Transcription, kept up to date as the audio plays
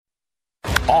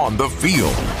on the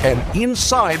field, and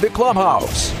inside the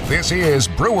clubhouse. This is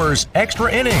Brewers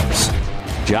Extra Innings.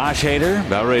 Josh Hader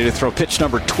about ready to throw pitch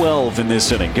number 12 in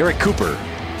this inning. Garrett Cooper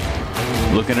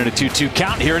looking at a 2-2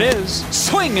 count. Here it is.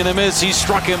 Swing and a miss. He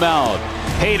struck him out.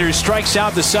 Hader strikes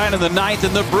out the side of the ninth,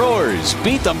 and the Brewers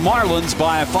beat the Marlins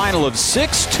by a final of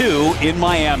 6-2 in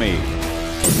Miami.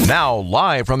 Now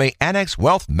live from the Annex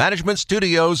Wealth Management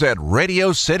Studios at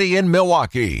Radio City in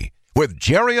Milwaukee. With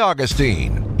Jerry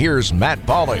Augustine, here's Matt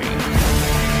Pauley.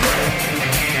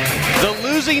 The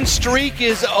losing streak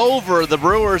is over. The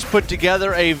Brewers put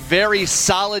together a very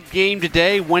solid game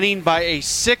today, winning by a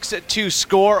 6-2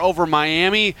 score over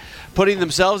Miami, putting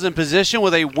themselves in position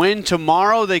with a win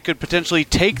tomorrow. They could potentially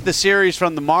take the series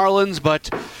from the Marlins, but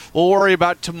we'll worry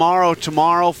about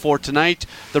tomorrow. For tonight,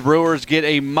 the Brewers get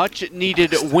a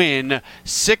much-needed win.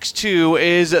 6-2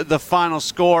 is the final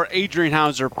score. Adrian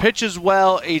Houser pitches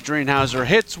well. Adrian Houser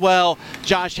hits well.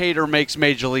 Josh Hader makes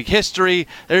Major League history.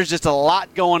 There's just a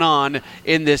lot going on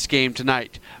in this game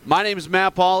tonight. My name is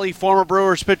Matt Pauley, former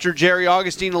Brewers pitcher Jerry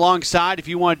Augustine alongside. If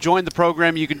you want to join the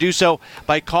program, you can do so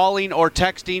by calling or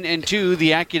texting into the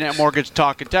AccuNet Mortgage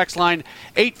Talk and Text line,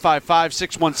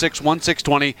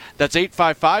 855-616-1620. That's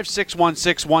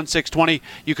 855-616-1620.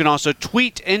 You can also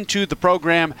tweet into the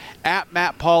program at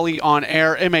Matt Pauley on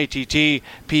air, MattPauley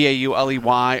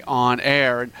on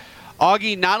air. And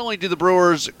Augie, not only do the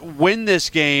Brewers win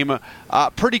this game,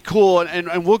 pretty cool,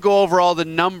 and we'll go over all the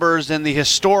numbers and the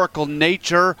historical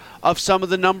nature of some of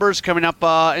the numbers coming up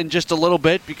in just a little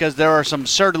bit, because there are some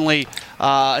certainly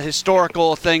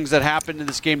historical things that happened in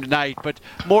this game tonight. But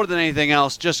more than anything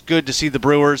else, just good to see the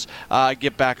Brewers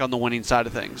get back on the winning side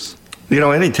of things. You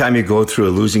know, anytime you go through a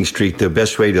losing streak, the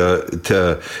best way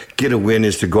to get a win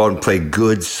is to go out and play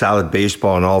good, solid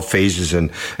baseball in all phases.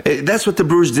 And that's what the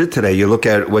Brewers did today. You look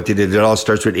at what they did. It all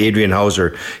starts with Adrian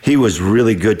Houser. He was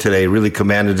really good today, really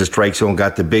commanded the strike zone,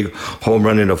 got the big home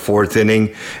run in the fourth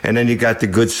inning. And then you got the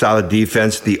good, solid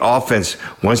defense. The offense,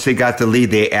 once they got the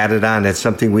lead, they added on. That's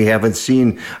something we haven't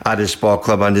seen out of this ball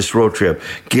club on this road trip.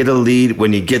 Get a lead.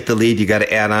 When you get the lead, you got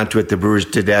to add on to it. The Brewers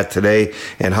did that today.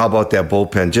 And how about that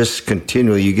bullpen? Just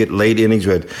continually, you get late innings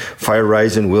with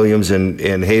Feyereisen, Williams, and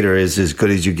Hader is as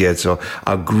good as you get. So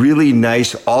a really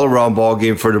nice all-around ball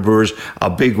game for the Brewers. A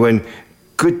big win.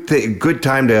 Good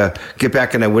time to get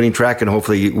back on that winning track and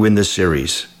hopefully win this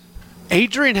series.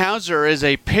 Adrian Houser is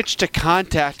a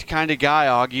pitch-to-contact kind of guy,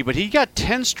 Augie, but he got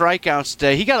 10 strikeouts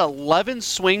today. He got 11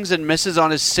 swings and misses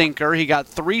on his sinker. He got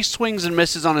 3 swings and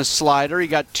misses on his slider. He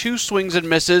got 2 swings and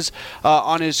misses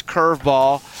on his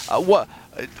curveball.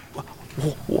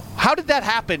 How did that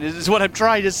happen is what I'm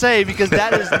trying to say, because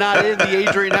that is not in the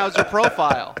Adrian Houser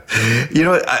profile. You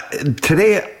know,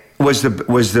 today was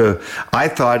the I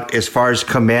thought, as far as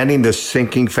commanding the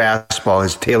sinking fastball,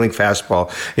 his tailing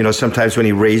fastball, you know, sometimes when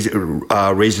he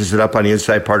raises it up on the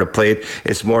inside part of plate,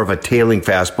 it's more of a tailing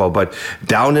fastball. But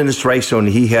down in the strike zone,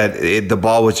 the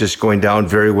ball was just going down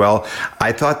very well.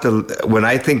 I thought when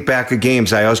I think back of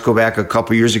games, I always go back a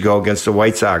couple years ago against the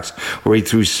White Sox, where he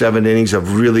threw 7 innings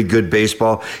of really good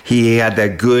baseball. He had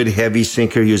that good heavy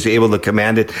sinker. He was able to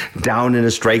command it down in the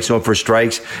strike zone for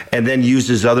strikes, and then used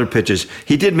his other pitches.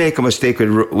 He did make a mistake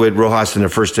with Rojas in the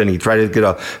first inning. He tried to get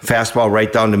a fastball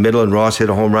right down the middle, and Rojas hit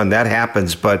a home run. That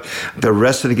happens, but the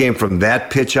rest of the game, from that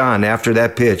pitch on, after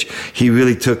that pitch, he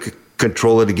really took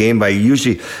control of the game by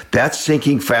usually that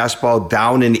sinking fastball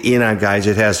down and in on guys.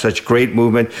 It has such great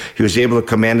movement. He was able to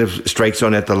command the strike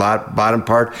zone at the bottom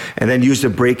part, and then use the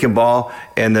breaking ball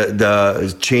and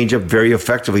the changeup very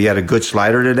effectively. He had a good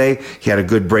slider today. He had a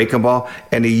good breaking ball,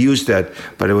 and he used that,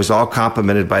 but it was all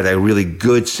complemented by that really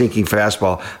good sinking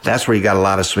fastball. That's where he got a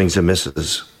lot of swings and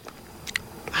misses.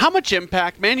 How much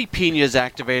impact Manny Piña's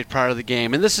activated prior to the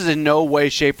game, and this is in no way,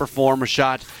 shape, or form a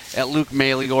shot at Luke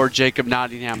Maile or Jacob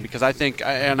Nottingham, because I think,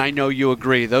 and I know you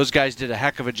agree, those guys did a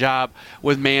heck of a job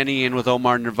with Manny and with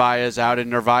Omar Narvaez out, and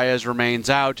Narvaez remains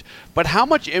out. But how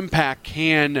much impact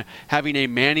can having a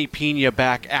Manny Piña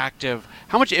back active,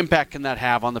 how much impact can that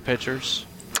have on the pitchers?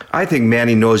 I think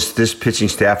Manny knows this pitching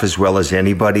staff as well as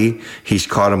anybody. He's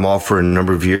caught them all for a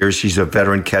number of years. He's a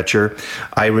veteran catcher.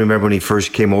 I remember when he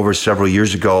first came over several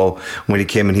years ago, when he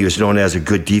came in, he was known as a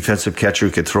good defensive catcher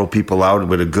who could throw people out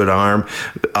with a good arm.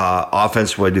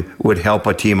 offense would help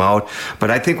a team out.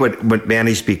 But I think what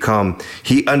Manny's become,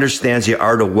 he understands the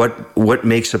art of what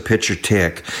makes a pitcher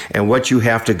tick and what you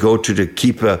have to go to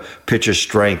keep a pitcher's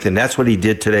strength. And that's what he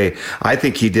did today. I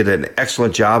think he did an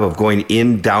excellent job of going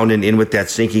down and in with that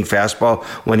sinking fastball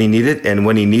when he needed it. And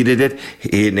when he needed it,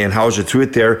 and Houser threw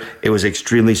it there, it was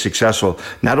extremely successful.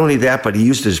 Not only that, but he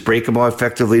used his breaking ball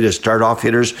effectively to start off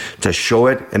hitters, to show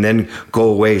it, and then go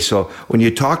away. So when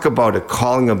you talk about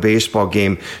calling a baseball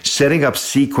game, setting up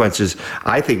sequences,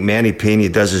 I think Manny Pena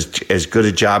does as good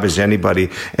a job as anybody,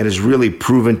 and has really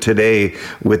proven today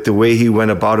with the way he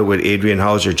went about it with Adrian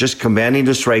Houser, just commanding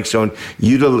the strike zone,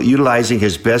 utilizing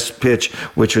his best pitch,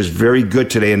 which was very good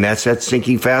today, and that's that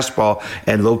sinking fastball,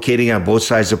 and locating on both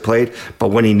sides of the plate. But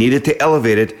when he needed to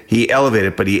elevate it, he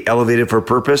elevated, but he elevated for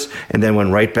purpose, and then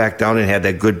went right back down and had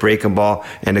that good breaking ball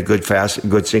and a good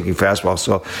sinking fastball.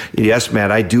 So yes,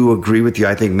 Matt, I do agree with you.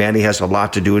 I think Manny has a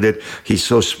lot to do with it. He's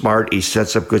so smart. He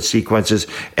sets up good sequences,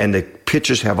 and the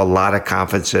pitchers have a lot of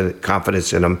confidence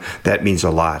in him. That means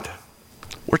a lot.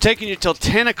 We're taking you till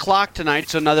 10 o'clock tonight,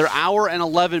 so another hour and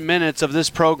 11 minutes of this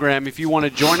program. If you want to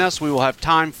join us, we will have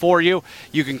time for you.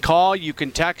 You can call, you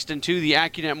can text into the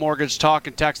AccuNet Mortgage Talk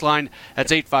and Text line.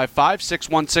 That's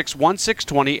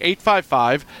 855-616-1620,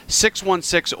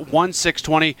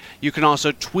 855-616-1620. You can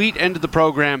also tweet into the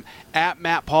program at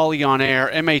Matt Pauley on air,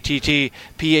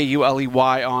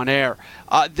 MattPauley on air.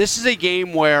 This is a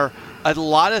game where a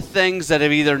lot of things that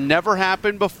have either never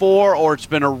happened before or it's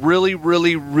been a really,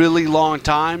 really, really long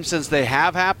time since they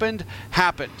have happened.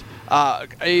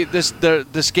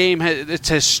 This game, it's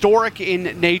historic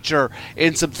in nature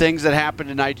in some things that happened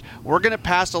tonight. We're going to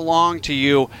pass along to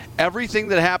you everything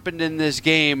that happened in this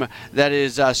game that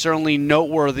is certainly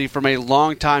noteworthy from a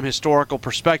long-time historical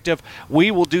perspective.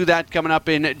 We will do that coming up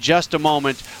in just a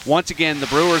moment. Once again, the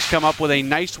Brewers come up with a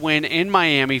nice win in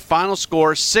Miami. Final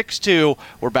score 6-2.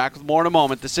 We're back with more in a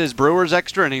moment. This is Brewers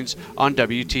Extra Innings on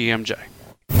WTMJ.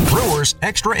 Brewers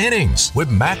Extra Innings with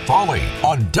Matt Pauley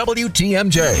on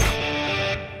WTMJ.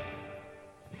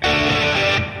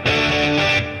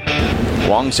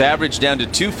 Wong's average down to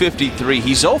 253.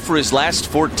 He's 0 for his last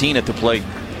 14 at the plate.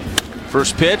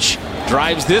 First pitch,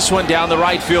 drives this one down the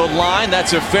right field line.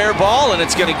 That's a fair ball, and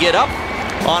it's going to get up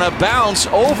on a bounce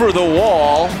over the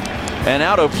wall and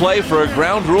out of play for a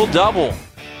ground rule double.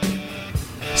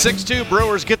 6-2,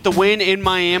 Brewers get the win in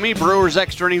Miami. Brewers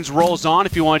Extra Innings rolls on.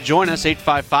 If you want to join us,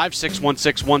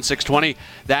 855-616-1620.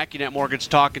 The AccuNet Mortgage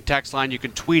Talk and Text line. You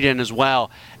can tweet in as well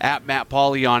at Matt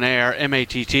Pauley on air,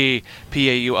 MattPauley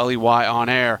on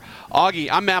air. Augie,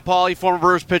 I'm Matt Pauley, former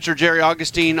Brewers pitcher Jerry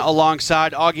Augustine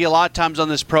alongside. Augie, a lot of times on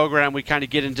this program we kind of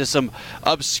get into some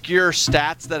obscure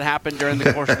stats that happen during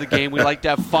the course of the game. We like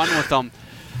to have fun with them.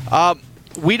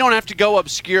 We don't have to go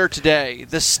obscure today.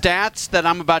 The stats that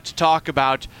I'm about to talk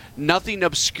about, nothing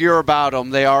obscure about them.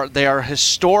 They are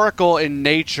historical in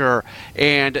nature,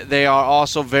 and they are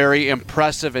also very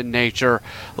impressive in nature.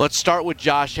 Let's start with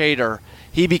Josh Hader.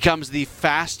 He becomes the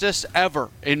fastest ever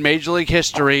in Major League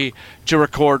history to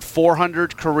record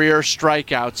 400 career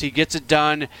strikeouts. He gets it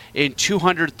done in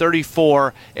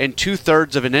 234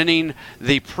 2/3 of an inning.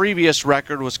 The previous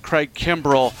record was Craig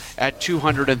Kimbrell at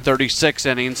 236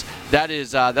 innings.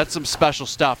 That's some special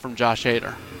stuff from Josh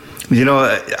Hader. You know,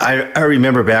 I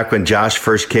remember back when Josh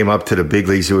first came up to the big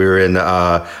leagues. We were in,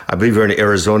 I believe we were in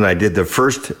Arizona. I did the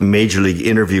first major league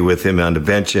interview with him on the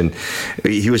bench, and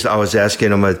I was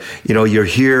asking him, you're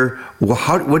here. Well,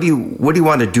 what do you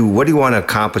want to do? What do you want to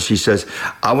accomplish? He says,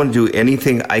 I want to do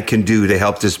anything I can do to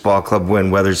help this ball club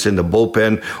win, whether it's in the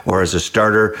bullpen or as a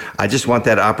starter. I just want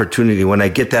that opportunity. When I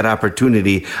get that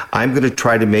opportunity, I'm going to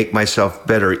try to make myself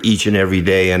better each and every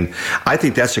day. And I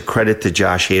think that's a credit to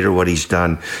Josh Hader, what he's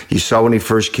done. You saw when he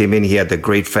first came in, he had the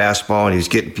great fastball, and he was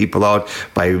getting people out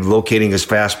by locating his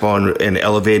fastball and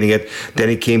elevating it. Then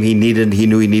he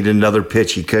knew he needed another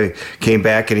pitch. He came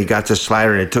back and he got the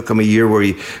slider, and it took him a year where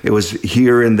it was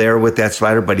here and there with that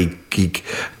slider, but he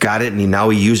got it, and now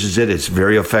he uses it. It's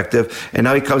very effective. And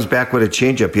now he comes back with a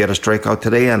changeup. He had a strikeout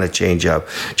today on a changeup.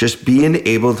 Just being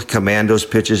able to command those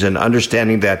pitches and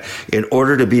understanding that in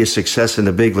order to be a success in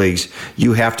the big leagues,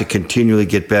 you have to continually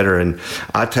get better. And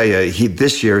I'll tell you,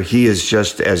 this year, he is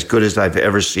just as good as I've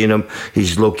ever seen him.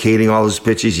 He's locating all his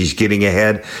pitches. He's getting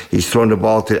ahead. He's throwing the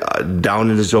ball down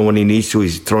in the zone when he needs to.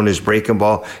 He's throwing his breaking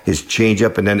ball, his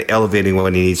changeup, and then elevating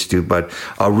when he needs to. But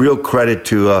a real credit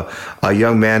to a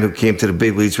young man who came to the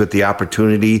big leagues with the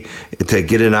opportunity to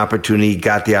get an opportunity,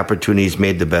 got the opportunity, he's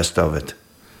made the best of it.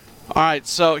 All right,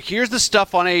 so here's the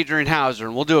stuff on Adrian Houser,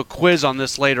 and we'll do a quiz on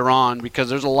this later on because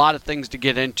there's a lot of things to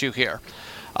get into here.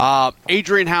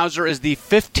 Adrian Houser is the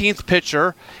 15th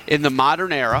pitcher in the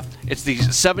modern era. It's the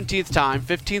 17th time,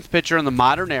 15th pitcher in the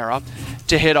modern era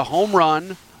to hit a home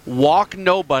run, walk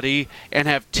nobody, and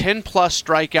have 10-plus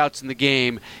strikeouts in the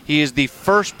game. He is the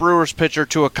first Brewers pitcher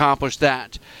to accomplish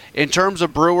that. In terms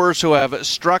of Brewers who have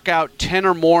struck out 10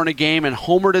 or more in a game and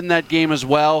homered in that game as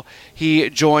well, he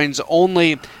joins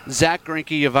only Zach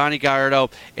Greinke, Giovanni Gallardo,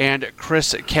 and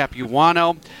Chris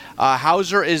Capuano.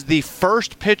 Houser is the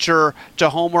first pitcher to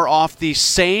homer off the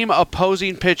same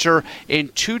opposing pitcher in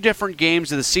 2 different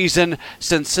games of the season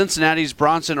since Cincinnati's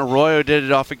Bronson Arroyo did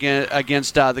it off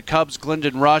against the Cubs'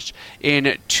 Glendon Rush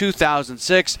in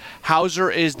 2006.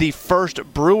 Houser is the first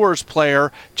Brewers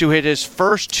player to hit his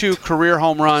first 2 career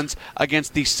home runs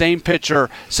against the same pitcher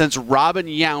since Robin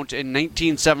Yount in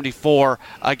 1974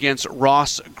 against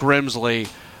Ross Grimsley.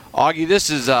 Augie, this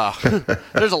is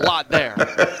there's a lot there.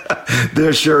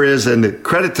 There sure is, and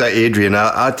credit to Adrian.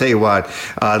 I'll tell you what,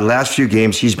 the last few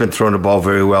games he's been throwing the ball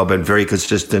very well, been very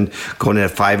consistent, going in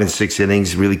at 5 and 6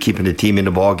 innings, really keeping the team in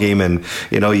the ball game. And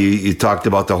you talked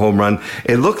about the home run.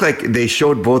 It looked like they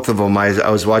showed both of them. I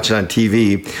was watching on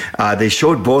TV. They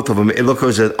showed both of them. It looked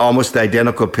like it was almost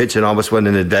identical pitch and almost went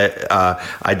in the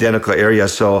identical area.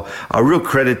 So a real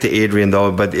credit to Adrian, though.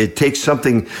 But it takes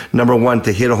something, number one,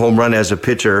 to hit a home run as a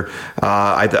pitcher.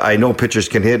 I know pitchers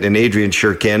can hit, and Adrian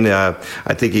sure can.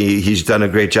 I think he's done a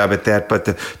great job at that.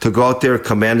 But to go out there,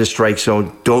 command the strike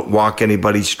zone, don't walk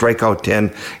anybody, strike out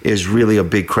 10 is really a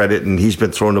big credit, and he's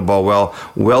been throwing the ball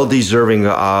well deserving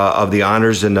of the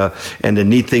honors and the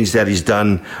neat things that he's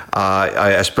done,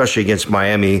 especially against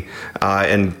Miami,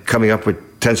 and coming up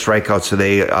with 10 strikeouts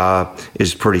today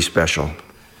is pretty special.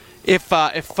 If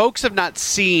folks have not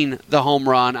seen the home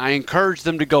run, I encourage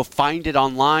them to go find it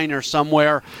online or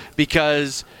somewhere,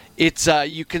 because it's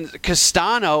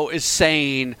Castano is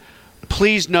saying,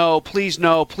 please no, please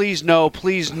no, please no,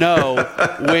 please no,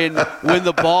 when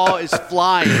the ball is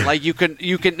flying. Like you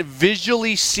can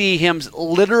visually see him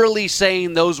literally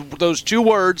saying those 2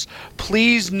 words,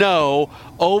 please no,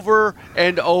 over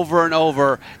and over and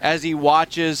over as he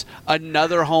watches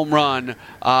another home run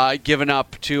given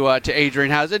up to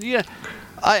Adrian Houser. Yeah,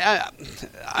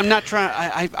 I'm not trying.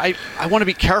 I want to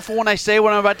be careful when I say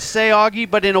what I'm about to say, Augie.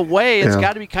 But in a way, it's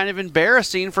got to be kind of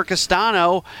embarrassing for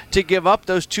Castano to give up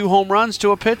those 2 home runs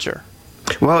to a pitcher.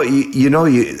 Well,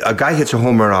 a guy hits a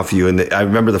home run off you, and I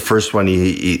remember the first one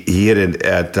he hit it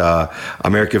at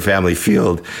American Family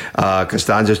Field.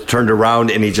 Castano just turned around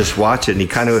and he just watched it, and he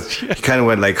kind of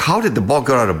went like, "How did the ball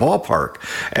go out of the ballpark?"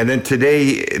 And then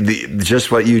today,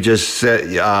 just what you just said,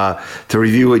 to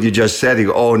review what you just said, he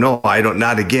go, "Oh no, I don't,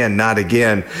 not again."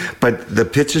 But the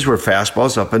pitches were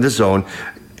fastballs up in the zone.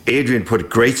 Adrian put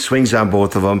great swings on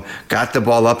both of them, got the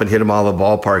ball up and hit them out of the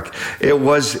ballpark.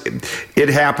 It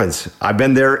happens. I've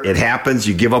been there. It happens.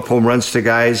 You give up home runs to the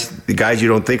guys you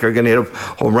don't think are going to hit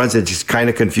home runs. It's just kind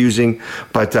of confusing.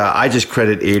 But I just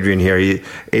credit Adrian here.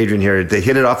 They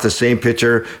hit it off the same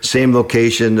pitcher, same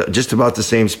location, just about the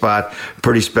same spot.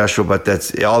 Pretty special. But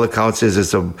that's all that counts.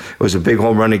 It was a big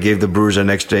home run. It gave the Brewers an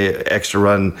extra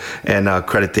run. And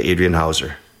credit to Adrian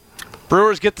Houser.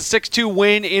 Brewers get the 6-2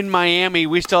 win in Miami.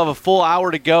 We still have a full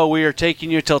hour to go. We are taking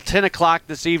you till 10 o'clock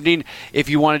this evening. If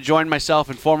you want to join myself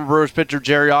and former Brewers pitcher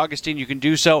Jerry Augustine, you can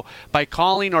do so by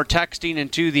calling or texting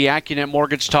into the AccuNet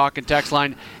Mortgage Talk and Text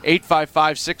line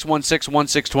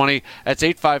 855-616-1620. That's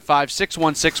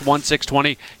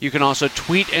 855-616-1620. You can also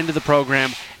tweet into the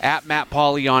program at Matt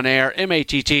Pauley on air,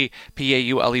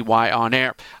 MattPauley on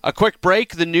air. A quick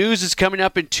break. The news is coming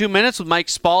up in 2 minutes with Mike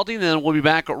Spalding, and then we'll be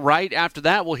back right after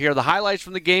that. We'll hear the highlights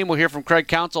from the game. We'll hear from Craig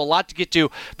Counsell. A lot to get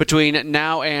to between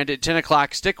now and 10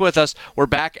 o'clock. Stick with us. We're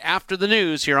back after the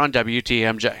news here on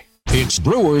WTMJ. It's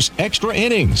Brewers Extra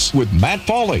Innings with Matt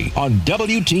Pauley on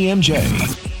WTMJ.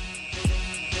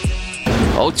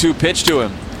 0-2 pitch to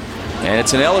him. And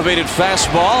it's an elevated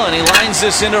fastball, and he lines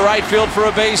this into right field for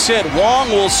a base hit. Wong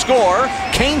will score.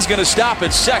 Kane's going to stop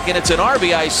at second. It's an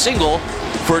RBI single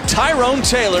for Tyrone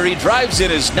Taylor. He drives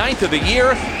in his 9th of the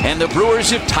year, and the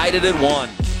Brewers have tied it at 1.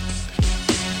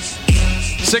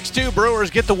 6-2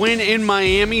 Brewers get the win in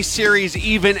Miami. Series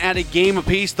even at a game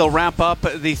apiece. They'll wrap up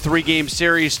the 3-game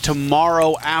series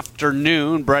tomorrow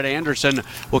afternoon. Brett Anderson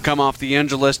will come off the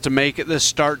injured list to make the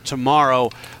start tomorrow.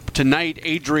 Tonight,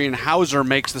 Adrian Houser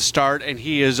makes the start, and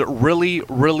he is really,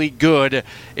 really good.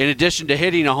 In addition to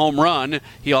hitting a home run,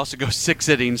 he also goes 6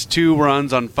 innings, 2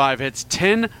 runs on 5 hits,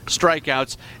 10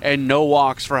 strikeouts, and no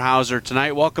walks for Houser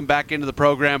tonight. Welcome back into the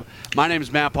program. My name is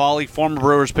Matt Pauley, former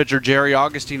Brewers pitcher Jerry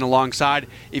Augustine alongside.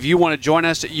 If you want to join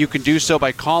us, you can do so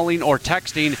by calling or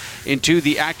texting into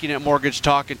the AccuNet Mortgage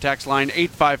Talk and Text line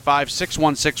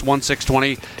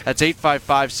 855-616-1620. That's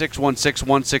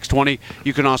 855-616-1620.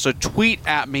 You can also tweet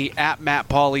at me at Matt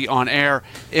Pauley on air,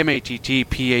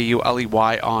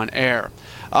 MattPauley on air.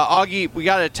 Augie, we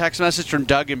got a text message from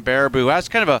Doug in Baraboo. That's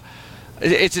kind of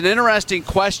it's an interesting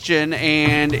question,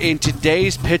 and in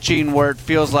today's pitching where it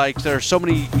feels like there are so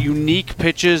many unique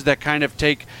pitches that kind of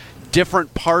take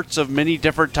different parts of many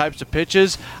different types of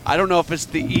pitches, I don't know if it's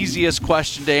the easiest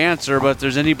question to answer, but if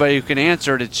there's anybody who can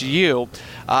answer it, it's you.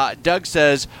 Doug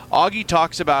says, Augie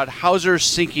talks about Houser's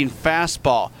sinking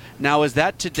fastball. Now, is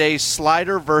that today's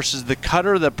slider versus the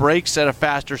cutter that breaks at a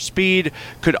faster speed?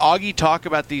 Could Augie talk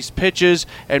about these pitches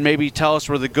and maybe tell us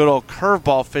where the good old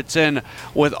curveball fits in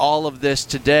with all of this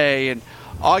today? And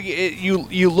Augie,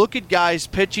 you look at guys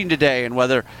pitching today, and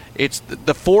whether it's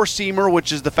the 4-seamer,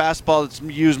 which is the fastball that's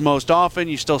used most often,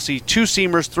 you still see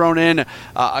 2-seamers thrown in,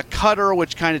 a cutter,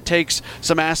 which kind of takes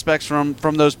some aspects from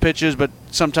those pitches, but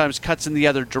sometimes cuts in the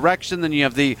other direction. Then you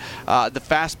have the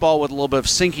fastball with a little bit of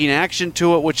sinking action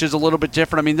to it, which is a little bit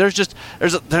different. I mean, there's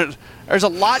a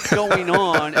lot going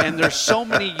on, and there's so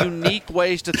many unique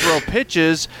ways to throw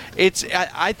pitches.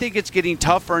 I think it's getting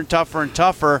tougher and tougher and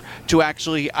tougher to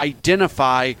actually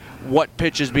identify what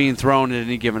pitch is being thrown at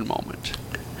any given moment.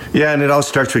 Yeah, and it all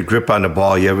starts with grip on the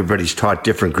ball. Everybody's taught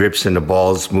different grips, and the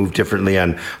balls move differently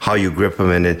on how you grip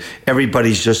them, and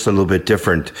everybody's just a little bit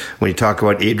different. When you talk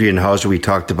about Adrian Houser, we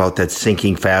talked about that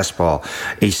sinking fastball.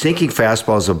 A sinking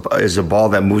fastball is a ball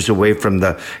that moves away from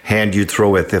the hand you throw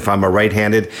with. If I'm a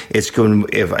right-handed,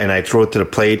 and I throw it to the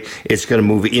plate, it's going to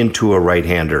move into a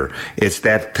right-hander. It's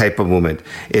that type of movement.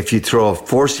 If you throw a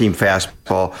 4-seam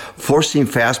fastball, 4-seam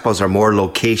fastballs are more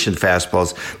location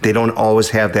fastballs. They don't always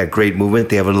have that great movement.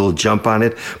 They have a little jump on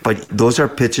it, but those are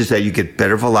pitches that you get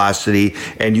better velocity,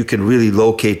 and you can really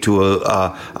locate to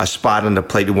a spot on the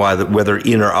plate, whether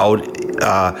in or out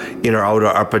or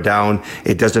up or down.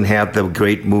 It doesn't have the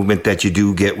great movement that you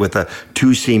do get with a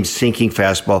 2-seam sinking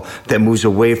fastball that moves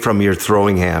away from your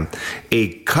throwing hand.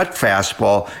 A cut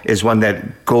fastball is one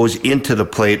that goes into the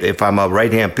plate. If I'm a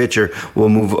right-hand pitcher, will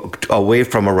move away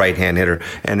from a right-hand hitter,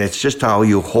 and it's just how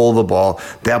you hold the ball.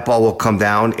 That ball will come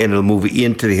down and it'll move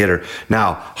into the hitter.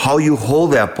 Now, how you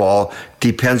hold that ball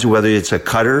depends whether it's a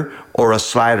cutter or a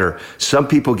slider. Some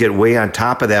people get way on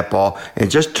top of that ball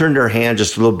and just turn their hand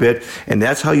just a little bit, and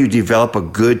that's how you develop a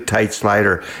good tight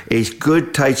slider. A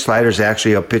good tight slider is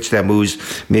actually a pitch that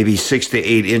moves maybe 6 to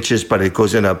 8 inches, but it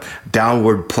goes in a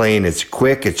downward plane. It's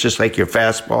quick. It's just like your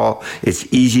fastball. It's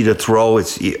easy to throw.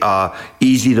 It's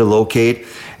easy to locate,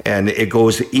 and it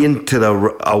goes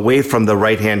away from the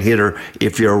right-hand hitter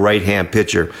if you're a right-hand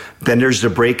pitcher. Then there's the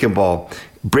breaking ball.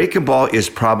 Breaking ball is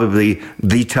probably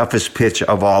the toughest pitch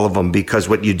of all of them, because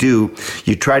what you do,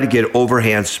 you try to get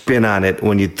overhand spin on it.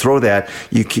 When you throw that,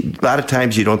 a lot of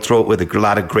times you don't throw it with a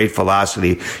lot of great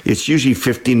velocity. It's usually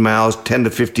 10 to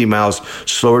 15 miles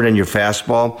slower than your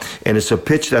fastball, and it's a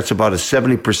pitch that's about a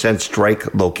 70%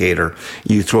 strike locator.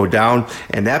 You throw down,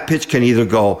 and that pitch can either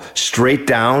go straight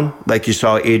down, like you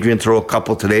saw Adrian throw a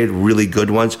couple today, really good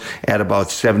ones, at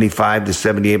about 75 to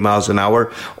 78 miles an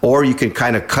hour, or you can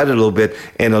kind of cut it a little bit,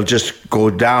 and it'll just go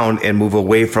down and move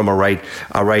away from a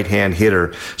right-hand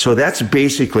hitter. So that's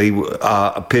basically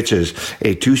pitches.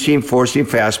 A 2-seam, 4-seam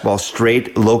fastball,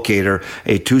 straight locator.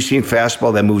 A 2-seam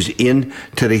fastball that moves in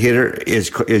to the hitter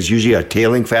is usually a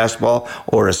tailing fastball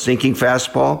or a sinking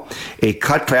fastball. A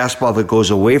cut fastball that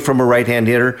goes away from a right-hand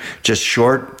hitter, just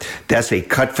short. That's a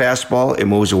cut fastball. It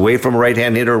moves away from a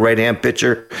right-hand hitter or right-hand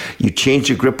pitcher. You change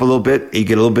your grip a little bit. You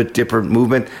get a little bit different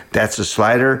movement. That's a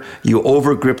slider. You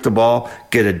over grip the ball,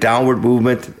 get a downward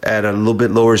movement at a little bit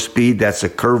lower speed. That's a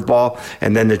curveball.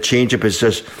 And then the changeup is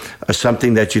just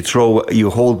something that you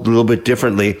hold a little bit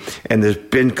differently, and the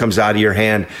spin comes out of your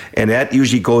hand. And that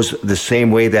usually goes the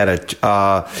same way that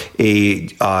a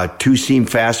 2-seam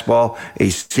fastball, a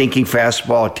sinking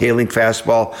fastball, a tailing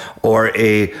fastball, or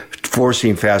a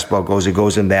 4-seam fastball goes. It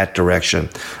goes in that direction.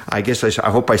 I guess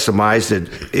I hope I surmised it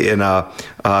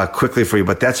quickly for you,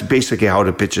 but that's basically how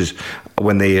the pitches,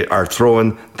 when they are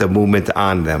throwing the movement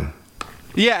on them.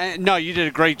 Yeah, no, you did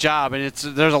a great job, and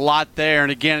there's a lot there.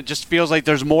 And again, it just feels like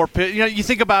there's more. You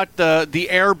think about the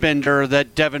airbender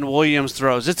that Devin Williams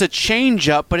throws. It's a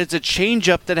changeup, but it's a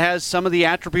changeup that has some of the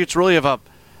attributes really of a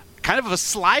kind of a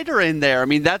slider in there. I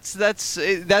mean, that's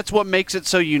what makes it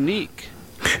so unique.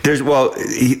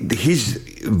 He's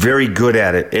very good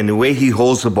at it, and the way he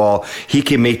holds the ball, he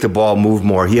can make the ball move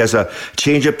more. He has a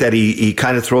changeup that he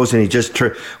kind of throws, and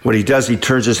what he does, he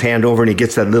turns his hand over and he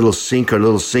gets that little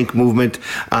sink movement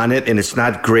on it, and it's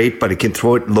not great, but he can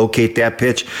throw it, locate that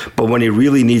pitch. But when he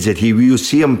really needs it, you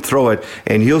see him throw it,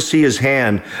 and he'll see his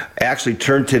hand actually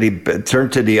turn to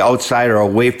the outside or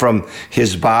away from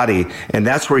his body, and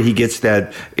that's where he gets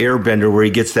that air bender, where he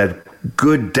gets that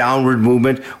good downward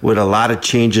movement with a lot of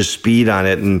change of speed on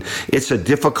it. And it's a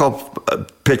difficult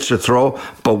pitch to throw,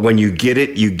 but when you get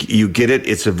it, you get it.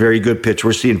 It's a very good pitch.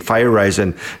 We're seeing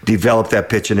Feyereisen develop that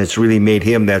pitch, and it's really made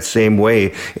him that same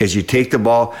way. As you take the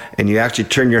ball and you actually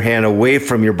turn your hand away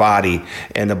from your body,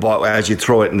 and the ball as you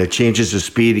throw it, and it changes the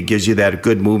speed, it gives you that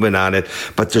good movement on it.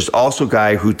 But there's also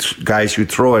guys who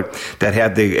throw it that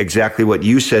have exactly what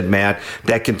you said, Matt,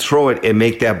 that can throw it and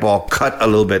make that ball cut a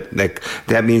little bit.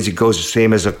 That means it goes the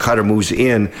same as a cutter moves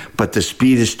in, but the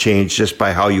speed is changed just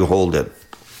by how you hold it.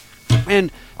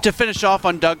 And to finish off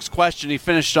on Doug's question, he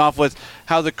finished off with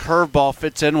how the curveball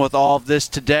fits in with all of this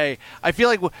today. I feel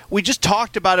like we just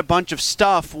talked about a bunch of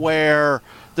stuff where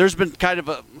there's been kind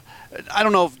of I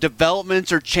don't know if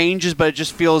developments or changes, but it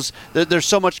just feels that there's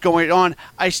so much going on.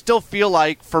 I still feel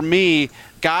like, for me,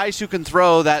 guys who can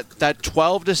throw that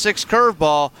 12-6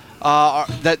 curveball,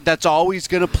 that's always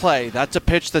going to play. That's a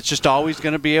pitch that's just always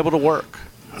going to be able to work.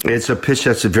 It's a pitch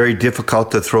that's very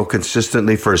difficult to throw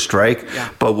consistently for a strike,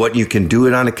 but what you can do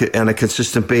it on a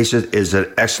consistent basis is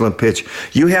an excellent pitch.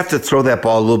 You have to throw that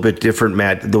ball a little bit different,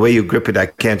 Matt. The way you grip it, I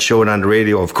can't show it on the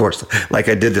radio, of course, like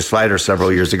I did the slider several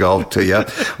years ago to you.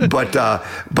 But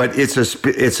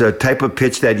it's a type of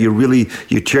pitch that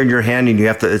you turn your hand and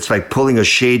it's like pulling a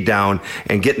shade down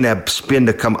and getting that spin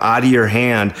to come out of your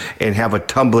hand and have a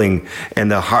tumbling. And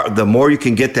the more you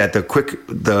can get that, the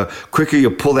quicker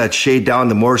you pull that shade down,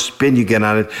 the more spin you get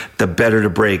on it, the better to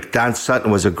break. Don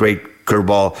Sutton was a great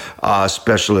curveball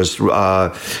specialist.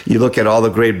 You look at all the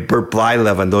great Burt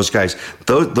Blyleven and those guys.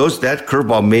 That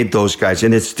curveball made those guys,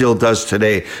 and it still does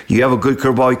today. You have a good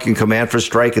curveball, you can command for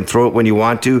strike and throw it when you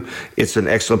want to. It's an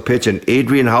excellent pitch, and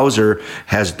Adrian Houser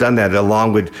has done that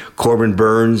along with Corbin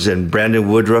Burns and Brandon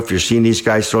Woodruff. You're seeing these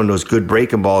guys throwing those good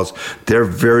breaking balls. They're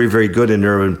very, very good, and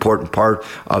they're an important part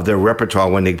of their repertoire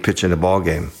when they pitch in the ball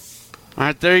game. All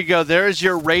right, there you go. There's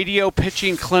your radio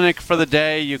pitching clinic for the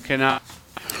day. You can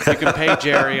pay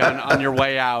Jerry on your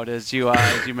way out as you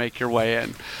make your way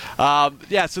in.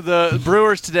 So the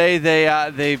Brewers today,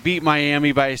 they beat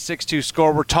Miami by a 6-2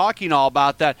 score. We're talking all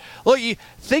about that. Look, you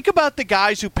think about the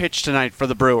guys who pitched tonight for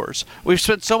the Brewers. We've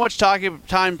spent so much time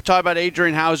talking about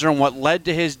Adrian Houser and what led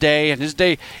to his day, and his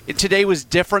day today was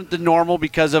different than normal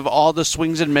because of all the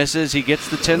swings and misses. He gets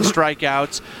the 10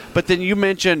 strikeouts. But then you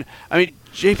mentioned,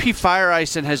 J.P.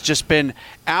 Feyereisen has just been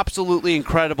absolutely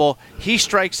incredible. He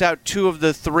strikes out two of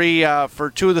the three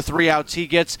outs he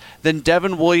gets. Then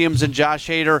Devin Williams and Josh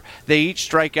Hader, they each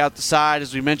strike out the side.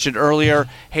 As we mentioned earlier,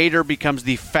 Hader becomes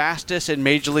the fastest in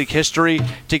Major League history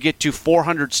to get to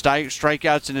 400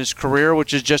 strikeouts in his career,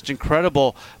 which is just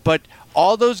incredible. But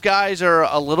all those guys are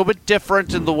a little bit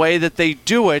different in the way that they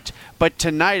do it. But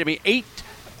tonight, 18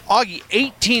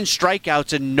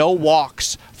 strikeouts and no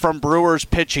walks from Brewers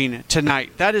pitching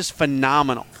tonight. That is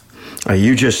phenomenal.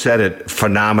 You just said it,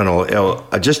 phenomenal.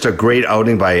 Just a great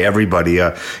outing by everybody.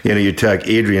 You took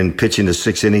Adrian pitching the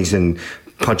 6 innings and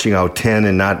punching out 10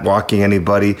 and not walking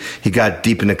anybody. He got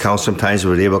deep in the count sometimes,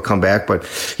 but was able to come back. But,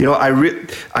 I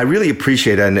really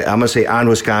appreciate it. And I'm going to say on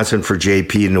Wisconsin for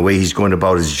JP and the way he's going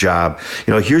about his job.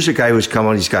 Here's a guy who's come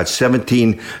out. He's got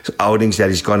 17 outings that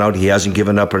he's gone out. He hasn't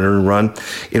given up an earned run.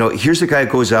 Here's a guy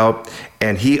who goes out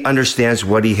and he understands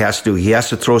what he has to do. He has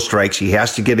to throw strikes. He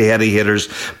has to get ahead of hitters.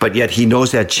 But yet he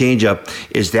knows that changeup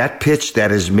is that pitch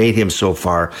that has made him so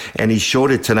far. And he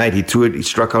showed it tonight. He threw it. He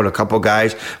struck out a couple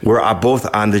guys. We're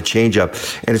both on the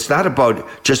changeup. And it's not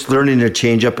about just learning the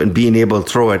changeup and being able to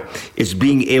throw it. It's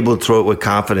being able to throw it with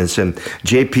confidence. And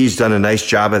JP's done a nice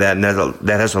job of that, and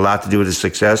that has a lot to do with his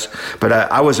success. But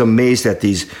I was amazed at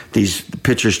these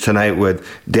pitchers tonight with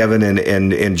Devin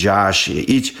and Josh.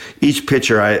 Each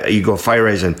pitcher, you go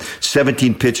Feyereisen,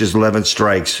 17 pitches, 11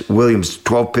 strikes. Williams,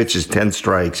 12 pitches, 10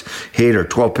 strikes. Hader,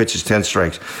 12 pitches, 10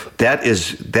 strikes. That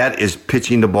is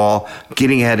pitching the ball,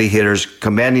 getting ahead of hitters,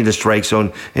 commanding the strike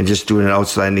zone, and just doing an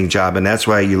outstanding job. And that's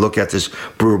why you look at this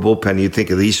Brewer bullpen, you think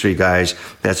of these three guys,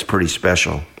 that's pretty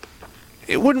special.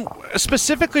 It wouldn't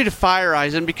specifically to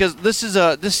Feyereisen, because this is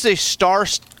a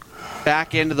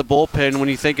back end of the bullpen when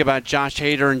you think about Josh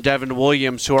Hader and Devin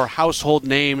Williams, who are household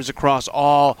names across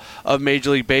all of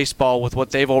Major League Baseball with what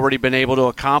they've already been able to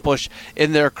accomplish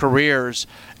in their careers.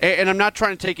 And I'm not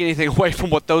trying to take anything away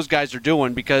from what those guys are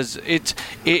doing, because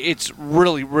it's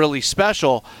really, really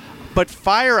special. But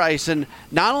Feyereisen,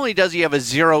 not only does he have a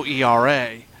 0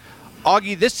 ERA,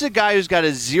 Augie, this is a guy who's got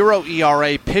a 0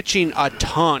 ERA pitching a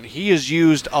ton. He is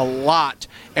used a lot.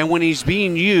 And when he's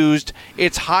being used,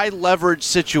 it's high leverage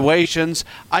situations.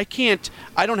 I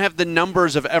don't have the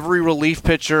numbers of every relief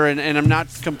pitcher, and I'm not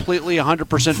completely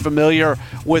 100% familiar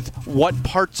with what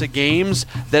parts of games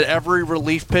that every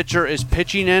relief pitcher is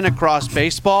pitching in across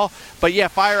baseball. But yeah,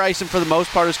 Feyereisen for the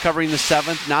most part is covering the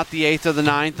 7th, not the 8th or the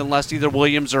 9th, unless either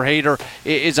Williams or Hader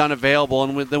is unavailable,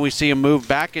 and then we see him move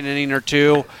back an inning or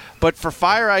two. But for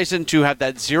Feyereisen to have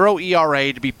that 0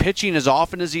 ERA, to be pitching as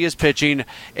often as he is pitching,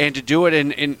 and to do it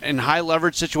in high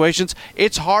leverage situations,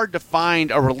 it's hard to find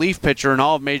a relief pitcher in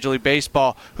all of Major League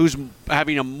Baseball who's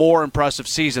having a more impressive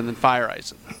season than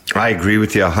Feyereisen. I agree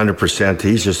with you 100%.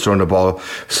 He's just throwing the ball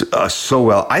so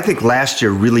well. I think last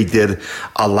year really did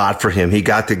a lot for him. He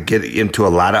got to get into a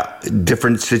lot of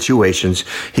different situations.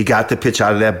 He got to pitch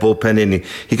out of that bullpen, and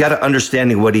he got an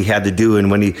understanding what he had to do.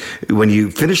 And when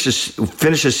you finish a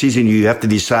season, you have to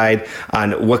decide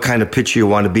on what kind of pitcher you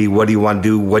want to be. What do you want to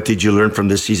do? What did you learn from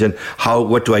this season?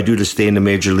 What do I do to stay in the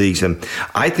major leagues? And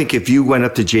I think if you went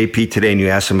up to JP today and you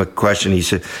asked him a question,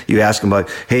 you ask him about,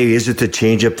 hey, is it the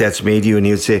changeup that's made you? And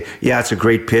he would say, yeah, it's a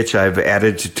great pitch. I've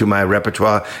added to my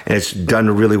repertoire, and it's done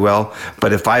really well.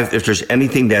 But if there's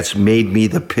anything that's made me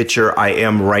the pitcher I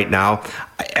am right now,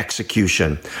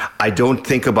 execution. I don't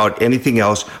think about anything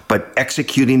else but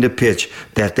executing the pitch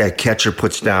that catcher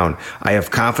puts down. I have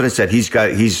confidence that he's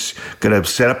going to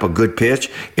set up a good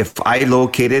pitch. If I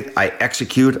locate it, I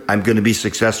execute, I'm going to be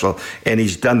successful. And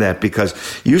he's done that, because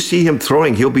you see him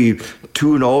throwing. He'll be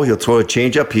 2-0. He'll throw a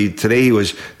changeup. Today he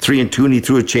was 3-2, and he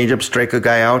threw a changeup, strike a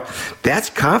guy out.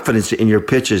 That's confidence in your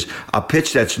pitches. A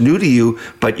pitch that's new to you,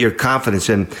 but your confidence.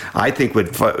 And I think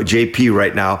with JP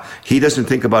right now, he doesn't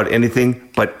think about anything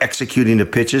but executing the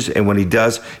pitches, and when he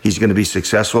does, he's going to be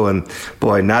successful. And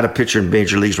boy, not a pitcher in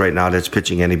major leagues right now that's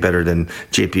pitching any better than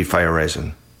JP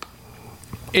Feyereisen.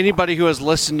 Anybody who has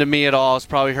listened to me at all has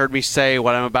probably heard me say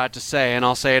what I'm about to say, and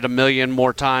I'll say it a million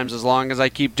more times as long as I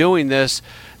keep doing this.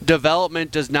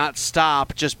 Development does not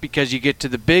stop just because you get to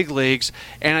the big leagues.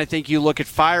 And I think you look at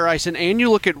Feyereisen and you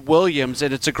look at Williams,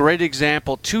 and it's a great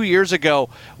example. 2 years ago,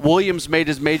 Williams made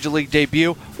his major league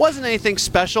debut. Wasn't anything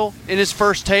special in his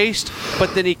first taste,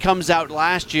 but then he comes out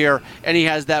last year and he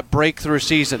has that breakthrough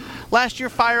season. Last year,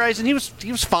 Feyereisen,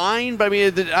 he was fine, but I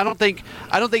mean, I don't think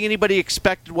anybody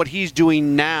expected what he's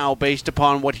doing now based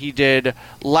upon what he did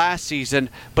last season.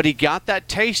 But he got that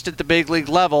taste at the big league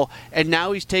level, and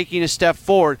now he's taking a step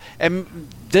forward. And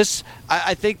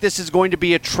I think this is going to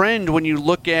be a trend when you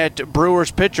look at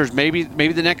Brewers pitchers. Maybe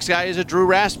the next guy is a Drew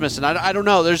Rasmussen. I don't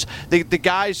know. There's the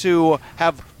guys who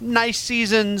have nice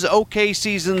seasons, okay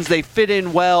seasons. They fit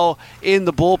in well in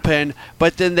the bullpen,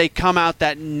 but then they come out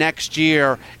that next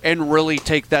year and really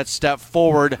take that step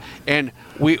forward. And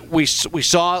we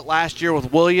saw it last year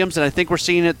with Williams, and I think we're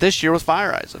seeing it this year with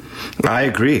Feyereisen. I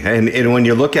agree. And when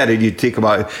you look at it, you think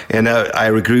about, and I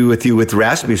agree with you with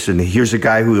Rasmussen. Here's a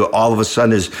guy who all of a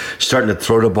sudden is starting to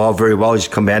throw the ball very well. He's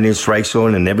commanding strike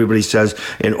zone, and everybody says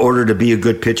in order to be a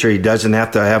good pitcher, he doesn't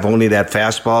have to have only that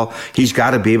fastball. He's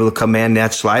got to be able to command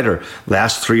that slider.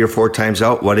 Last 3 or 4 times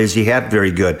out, what has he had?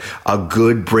 Very good. A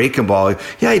good breaking ball.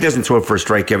 Yeah, he doesn't throw it for a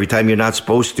strike every time. You're not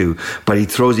supposed to, but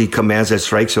he commands that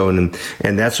strike zone,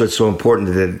 and that's what's so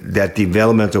important, that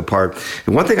developmental part.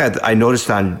 And one thing I noticed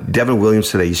on Devin Williams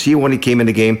today, you see when he came in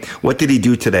the game, what did he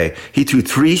do today? He threw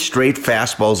 3 straight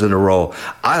fastballs in a row.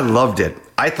 I loved it.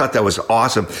 I thought that was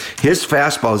awesome. His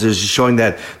fastballs is showing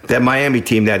that Miami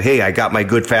team that, hey, I got my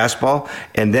good fastball,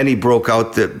 and then he broke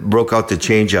out the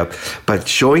changeup. But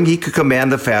showing he could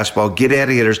command the fastball, get at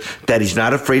hitters, that he's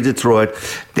not afraid to throw it,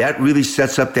 that really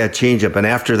sets up that changeup. And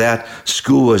after that,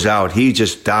 school was out. He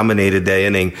just dominated the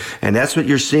inning. And that's what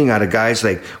you're seeing out of guys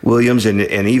like Williams and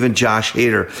even Josh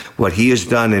Hader, what he has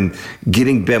done in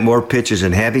getting more pitches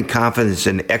and having confidence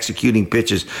in executing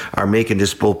pitches are making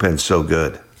this bullpen so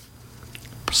good.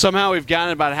 Somehow we've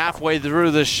gotten about halfway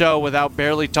through this show without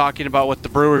barely talking about what the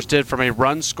Brewers did from a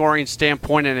run-scoring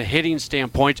standpoint and a hitting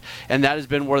standpoint, and that has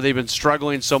been where they've been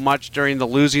struggling so much during the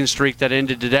losing streak that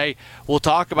ended today. We'll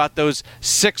talk about those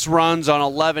 6 runs on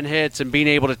 11 hits and being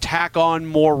able to tack on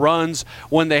more runs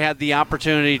when they had the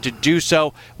opportunity to do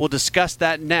so. We'll discuss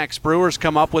that next. Brewers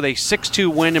come up with a 6-2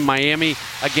 win in Miami.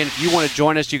 Again, if you want to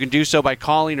join us, you can do so by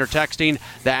calling or texting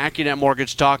the AccuNet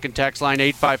Mortgage Talk and Text line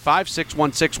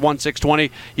 855-616-1620.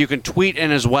 You can tweet in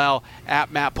as well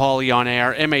at Matt Pauley on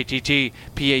air,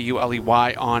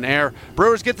 MattPauley on air.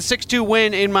 Brewers get the 6-2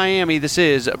 win in Miami. This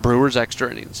is Brewers Extra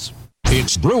Innings.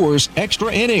 It's Brewers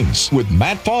Extra Innings with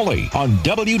Matt Pauley on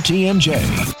WTMJ.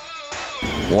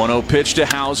 1-0 pitch to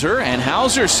Houser, and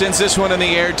Houser sends this one in the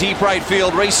air, deep right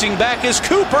field. Racing back is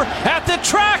Cooper at the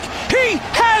track. He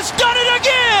has done it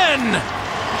again!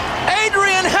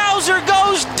 Adrian Houser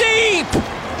goes deep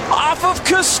off of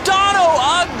Castano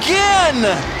again,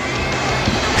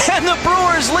 and the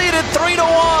Brewers lead it 3-1.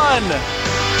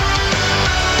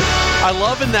 I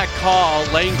love in that call,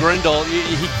 Lane Grindle,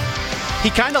 he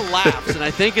kind of laughs, and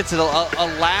I think it's a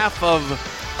laugh of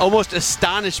almost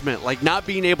astonishment, like not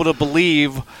being able to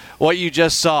believe what you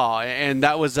just saw. And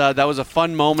that was a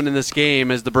fun moment in this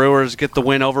game as the Brewers get the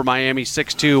win over Miami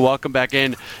 6-2. Welcome back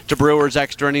in to Brewers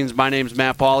Extra Innings. My name's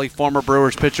Matt Pauley, former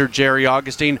Brewers pitcher Jerry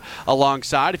Augustine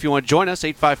alongside. If you want to join us,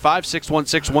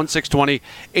 855-616-1620,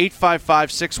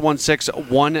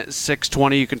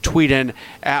 855-616-1620. You can tweet in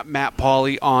at Matt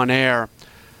Pauley on air.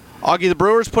 Augie, the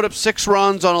Brewers put up 6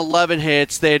 runs on 11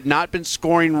 hits. They had not been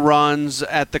scoring runs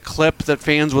at the clip that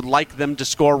fans would like them to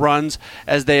score runs,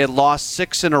 as they had lost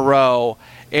 6 in a row.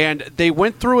 And they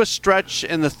went through a stretch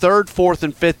in the 3rd, 4th,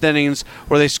 and 5th innings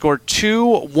where they scored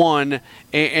 2, 1,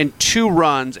 and 2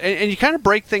 runs. And you kind of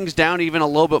break things down even a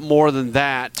little bit more than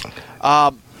that.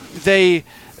 They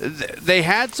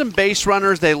had some base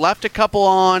runners. They left a couple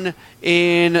on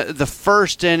in the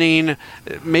 1st inning,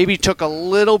 maybe took a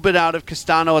little bit out of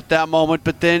Castano at that moment,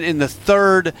 but then in the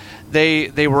 3rd,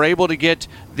 they were able to get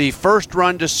the 1st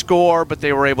run to score, but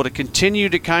they were able to continue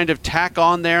to kind of tack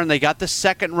on there, and they got the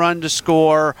 2nd run to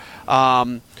score.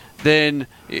 Then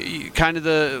kind of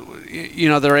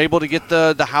they're able to get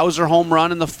the Houser home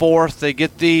run in the 4th. They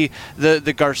get the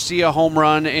Garcia home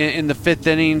run in the 5th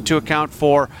inning to account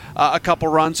for a couple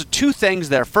runs. So 2 things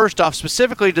there. First off,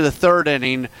 specifically to the 3rd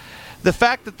inning, the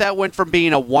fact that went from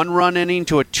being a 1-run inning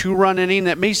to a 2-run inning,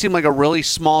 that may seem like a really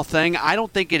small thing. I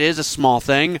don't think it is a small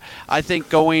thing. I think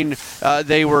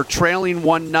they were trailing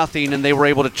 1-0, and they were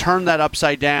able to turn that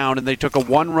upside down, and they took a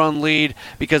 1-run lead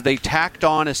because they tacked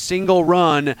on a single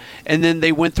run, and then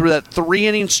they went through that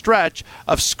 3-inning stretch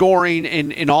of scoring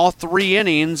in all 3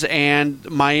 innings, and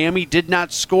Miami did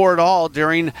not score at all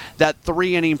during that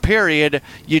 3-inning period.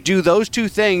 You do those 2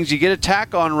 things, you get a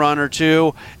tack-on run or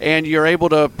 2, and you're able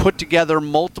to put together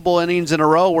multiple innings in a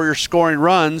row where you're scoring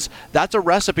runs. That's a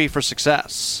recipe for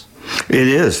success. It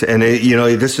is, and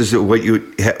this is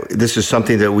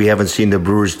something that we haven't seen the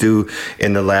Brewers do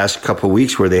in the last couple of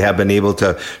weeks, where they have been able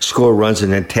to score runs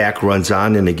and then tack runs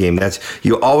on in the game.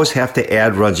 You always have to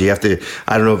add runs. You have to,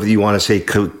 I don't know if you want to say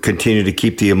continue to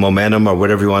keep the momentum or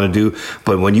whatever you want to do,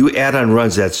 but when you add on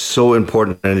runs, that's so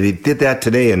important. And they did that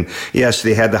today. And yes,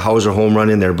 they had the Houser home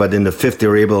run in there, but in the 5th they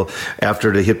were able,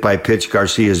 after the hit by pitch,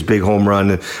 Garcia's big home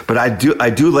run. But I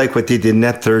do like what they did in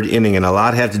that 3rd inning, and a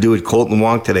lot had to do with Colton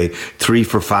Wong today. 3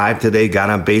 for 5 today, got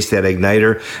on base, that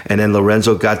igniter, and then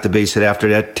Lorenzo got the base hit after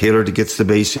that. Taylor gets the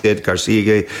base hit,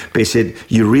 Garcia base hit.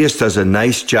 Urias does a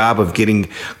nice job of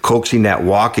coaxing that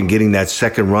walk and getting that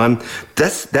 2nd run.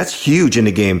 That's huge in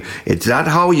the game. It's not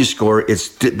how you score, it's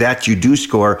that you do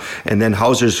score. And then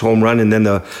Houser's home run, and then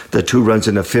the 2 runs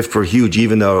in the 5th were huge.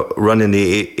 Even the run in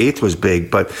the 8th was big.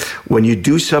 But when you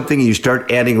do something and you start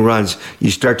adding runs,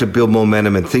 you start to build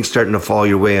momentum, and things starting to fall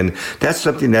your way. And that's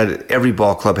something that every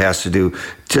ball club has to do.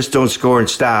 Just don't score and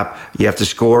stop. You have to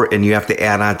score, and you have to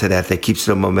add on to that. That keeps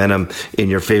the momentum in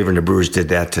your favor, and the Brewers did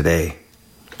that today.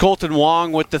 Colton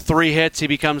Wong with the 3 hits. He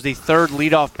becomes the 3rd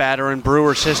leadoff batter in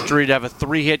Brewers history to have a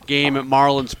 3-hit game at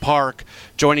Marlins Park,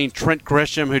 joining Trent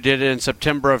Grisham, who did it in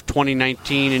September of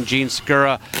 2019, and Gene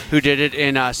Segura, who did it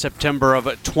in September of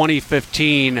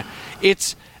 2015.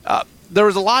 There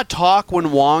was a lot of talk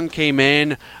when Wong came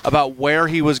in about where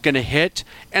he was going to hit,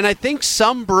 and I think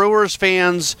some Brewers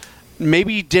fans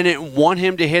maybe didn't want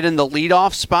him to hit in the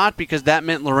leadoff spot because that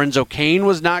meant Lorenzo Cain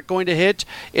was not going to hit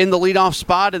in the leadoff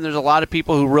spot, and there's a lot of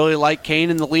people who really like Cain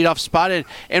in the leadoff spot,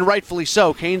 and rightfully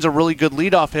so. Cain's a really good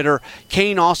leadoff hitter.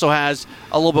 Cain also has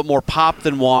a little bit more pop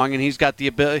than Wong, and he's got the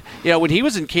ability. When he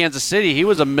was in Kansas City, he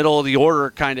was a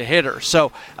middle-of-the-order kind of hitter.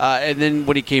 So, and then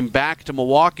when he came back to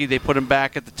Milwaukee, they put him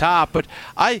back at the top. But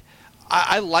I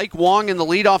like Wong in the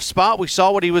leadoff spot. We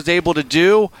saw what he was able to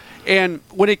do. And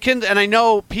and I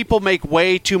know people make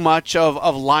way too much of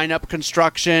lineup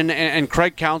construction, and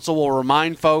Craig Counsell will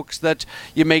remind folks that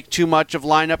you make too much of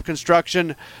lineup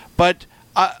construction. But,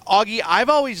 Augie, I've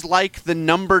always liked the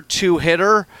number 2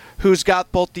 hitter who's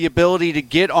got both the ability to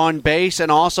get on base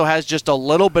and also has just a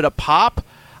little bit of pop.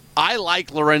 I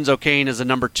like Lorenzo Cain as a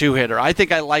number 2 hitter. I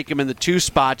think I like him in the 2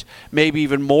 spot, maybe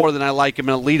even more than I like him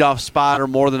in a leadoff spot, or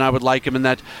more than I would like him in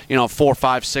that 4,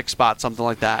 5, 6 spot, something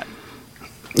like that.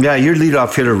 Yeah, your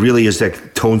leadoff hitter really is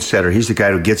that tone setter. He's the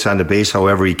guy who gets on the base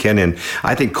however he can, and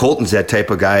I think Colton's that type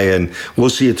of guy. And we'll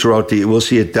see it throughout the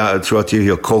year.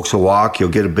 He'll coax a walk, he'll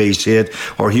get a base hit,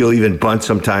 or he'll even bunt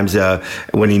sometimes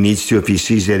when he needs to if he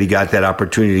sees that he got that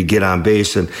opportunity to get on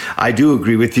base. And I do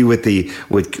agree with you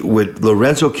with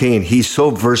Lorenzo Cain. He's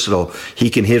so versatile. He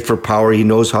can hit for power. He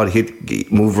knows how to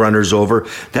move runners over.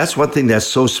 That's one thing that's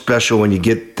so special when you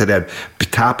get to that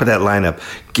top of that lineup.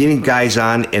 Getting guys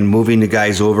on and moving the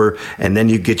guys over, and then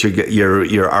you get your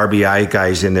RBI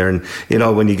guys in there. And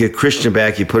when you get Christian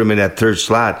back, you put him in that 3rd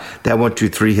slot. That 1, 2,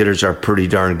 3 hitters are pretty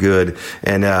darn good,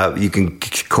 and you can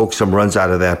coax some runs out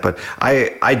of that. But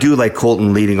I do like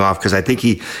Colton leading off because I think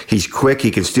he's quick.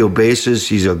 He can steal bases.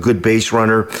 He's a good base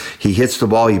runner. He hits the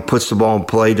ball. He puts the ball in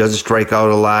play. Doesn't strike out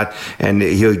a lot, and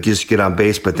he'll just get on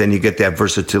base. But then you get that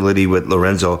versatility with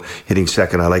Lorenzo hitting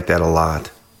second. I like that a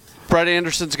lot. Brett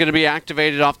Anderson's going to be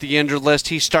activated off the injured list.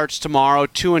 He starts tomorrow,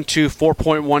 2-2,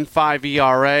 4.15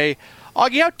 ERA.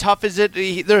 Augie, how tough is it?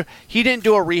 He didn't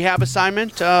do a rehab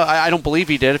assignment. I don't believe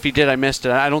he did. If he did, I missed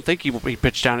it. I don't think he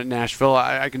pitched down at Nashville.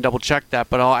 I can double-check that.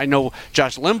 But I know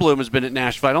Josh Lindblom has been at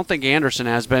Nashville. I don't think Anderson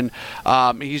has been.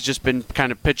 He's just been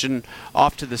kind of pitching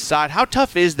off to the side. How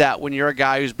tough is that when you're a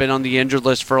guy who's been on the injured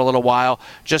list for a little while,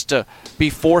 just to be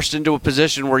forced into a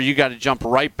position where you got to jump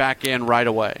right back in right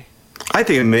away? I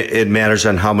think it matters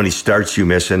on how many starts you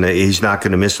miss, and he's not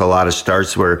going to miss a lot of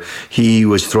starts where he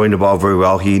was throwing the ball very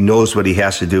well. He knows what he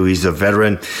has to do. He's a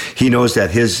veteran. He knows that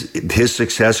his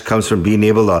success comes from being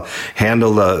able to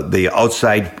handle the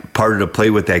outside part of the play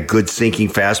with that good sinking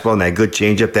fastball and that good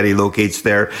changeup that he locates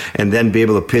there, and then be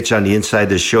able to pitch on the inside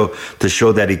to show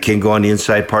that he can go on the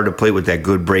inside part of the plate with that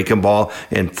good breaking ball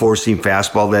and four-seam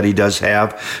fastball that he does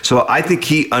have. So I think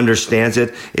he understands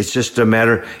it. It's just a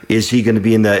matter, is he going to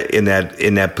be in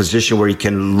that position where he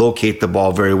can locate the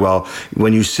ball very well.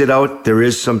 When you sit out, there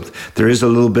is a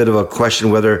little bit of a question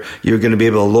whether you're going to be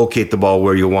able to locate the ball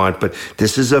where you want. But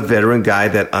this is a veteran guy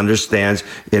that understands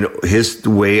in his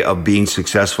way of being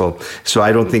successful. So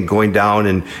I don't think going down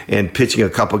and pitching a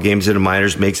couple games in the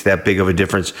minors makes that big of a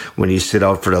difference when you sit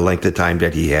out for the length of time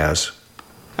that he has.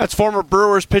 That's former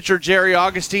Brewers pitcher Jerry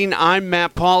Augustine. I'm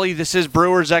Matt Pauley. This is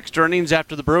Brewers Extra Innings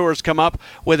after the Brewers come up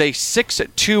with a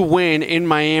 6-2 win in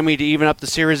Miami to even up the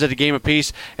series at a game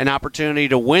apiece. An opportunity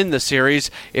to win the series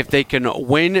if they can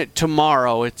win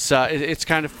tomorrow. It's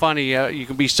kind of funny. You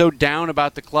can be so down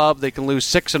about the club. They can lose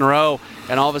 6 in a row,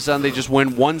 and all of a sudden they just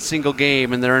win one single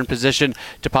game, and they're in position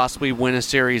to possibly win a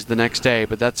series the next day.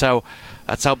 But that's how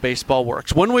baseball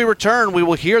works. When we return, we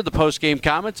will hear the post-game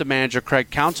comments of manager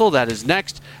Craig Counsell. That is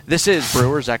next. This is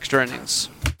Brewers Extra Innings.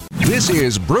 This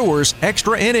is Brewers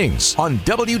Extra Innings on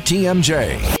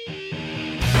WTMJ.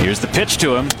 Here's the pitch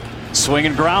to him.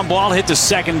 Swinging ground ball hit to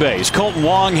second base. Colton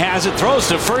Wong has it, throws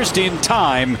to first in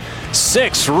time.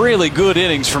 6 really good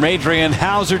innings from Adrian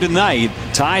Houser tonight.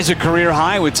 Ties a career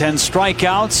high with 10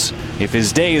 strikeouts. If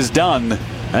his day is done,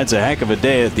 that's a heck of a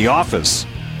day at the office.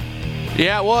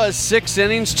 Yeah, it was 6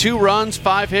 innings, 2 runs,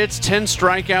 5 hits, 10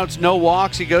 strikeouts, no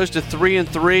walks. He goes to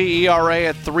 3-3, ERA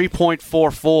at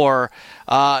 3.44.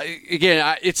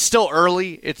 Again, it's still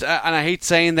early. And I hate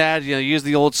saying that. Use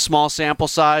the old small sample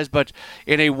size, but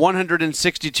in a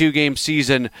 162 game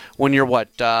season, when you're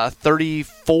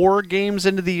 34 games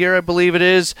into the year, I believe it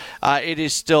is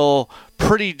still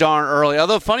pretty darn early.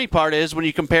 Although the funny part is, when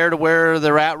you compare to where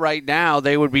they're at right now,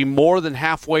 they would be more than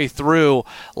halfway through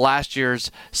last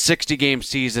year's 60-game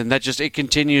season. It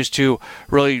continues to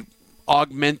really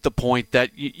augment the point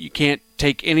that you can't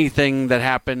take anything that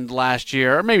happened last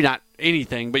year, or maybe not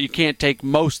anything, but you can't take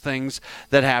most things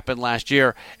that happened last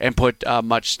year and put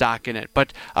much stock in it.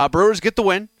 But Brewers get the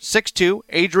win, 6-2.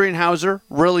 Adrian Houser,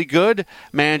 really good.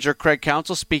 Manager Craig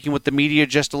Counsell, speaking with the media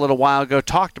just a little while ago,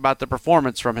 talked about the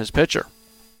performance from his pitcher.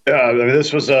 Yeah, I mean,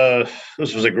 this was a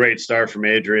great start from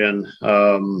Adrian.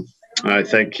 I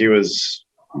think he was,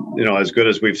 as good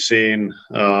as we've seen.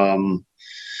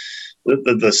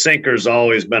 The sinker's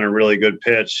always been a really good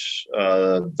pitch.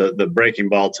 The breaking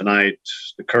ball tonight,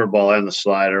 the curveball and the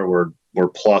slider were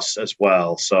plus as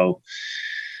well. So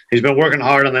he's been working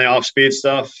hard on the off-speed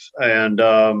stuff, and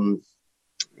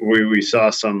we saw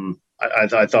some.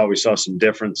 I thought we saw some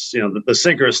difference. The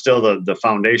sinker is still the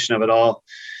foundation of it all,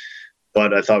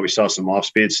 but I thought we saw some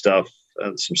off-speed stuff,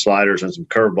 and some sliders and some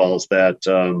curveballs that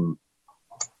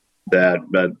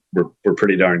were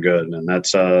pretty darn good, and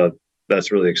that's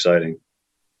really exciting.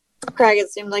 Craig, it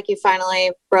seemed like you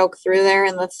finally broke through there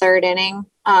in the third inning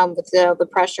with the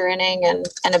pressure inning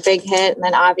and a big hit, and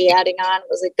then Avi adding on.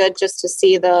 Was it good just to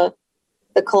see the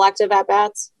collective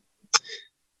at-bats?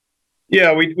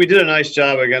 Yeah, we did a nice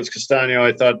job against Castano.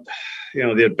 I thought,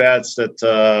 the at-bats that,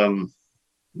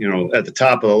 at the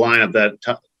top of the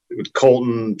lineup, with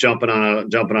Colton jumping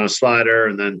on a slider,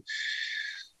 and then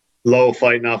Lowe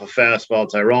fighting off a fastball,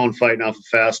 Tyrone fighting off a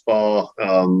fastball,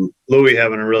 Louis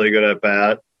having a really good at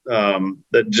bat. It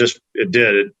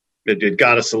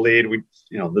got us the lead.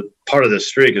 The part of this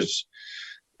streak is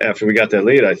after we got that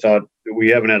lead, I thought we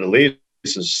haven't had a lead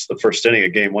since the first inning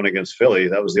of Game 1 against Philly.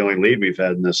 That was the only lead we've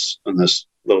had in this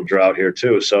little drought here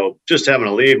too. So just having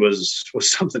a lead was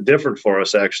something different for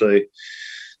us actually.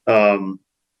 And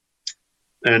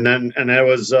that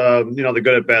was the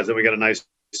good at bats. Then we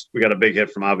got a big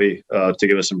hit from Avi to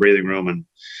give us some breathing room and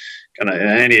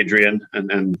Adrian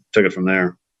and took it from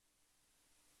there.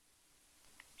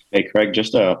 Hey, Craig,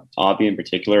 just Avi in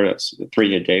particular, that's a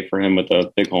 3-hit day for him with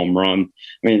a big home run.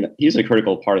 I mean, he's a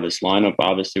critical part of this lineup,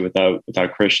 obviously, without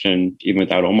Christian, even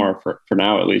without Omar for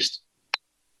now, at least.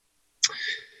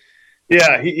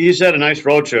 Yeah, he's had a nice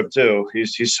road trip, too.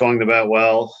 He's swung the bat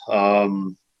well. I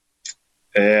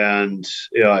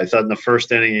thought in the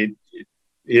first inning,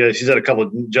 he's had a couple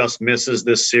of just misses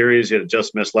this series. He had a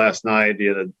just miss last night.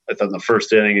 I thought in the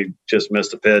first inning, he just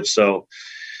missed a pitch. So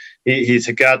he's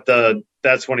got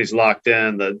that's when he's locked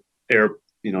in the air,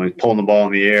 he's pulling the ball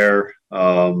in the air,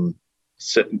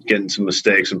 getting some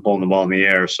mistakes and pulling the ball in the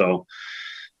air. So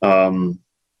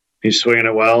he's swinging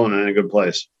it well and in a good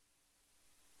place.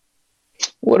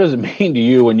 What does it mean to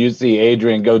you when you see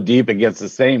Adrian go deep against the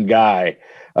same guy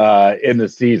in the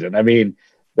season? I mean,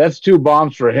 that's 2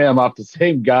 bombs for him off the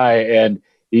same guy, and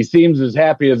he seems as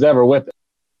happy as ever with it.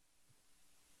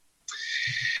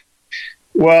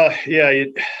 Well, yeah,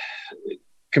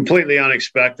 completely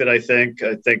unexpected, I think.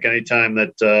 I think anytime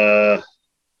that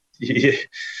the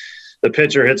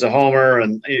pitcher hits a homer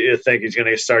and you think he's going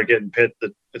to start getting hit,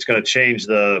 it's going to change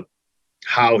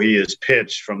how he is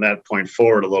pitched from that point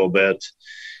forward a little bit.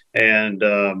 And,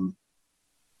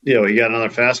 he got another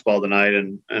fastball tonight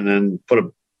and then put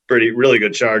a really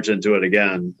good charge into it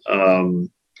again.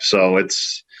 So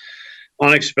it's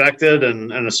unexpected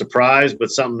and a surprise, but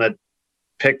something that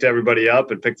picked everybody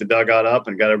up and picked the dugout up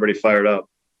and got everybody fired up.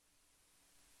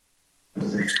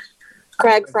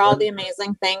 Craig, for all the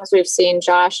amazing things we've seen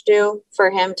Josh do, for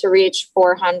him to reach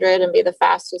 400 and be the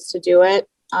fastest to do it,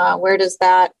 what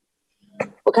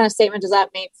kind of statement does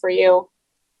that make for you?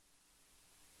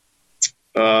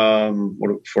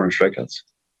 What 400 strikeouts?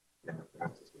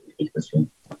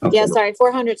 Yeah, sorry,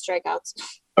 400 strikeouts.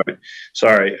 All right.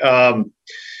 Sorry.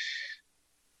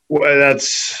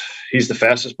 He's the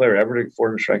fastest player ever to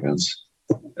 400 strikeouts,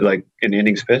 like in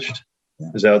innings pitched.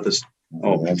 Is that what this?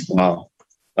 Oh, wow.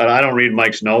 I don't read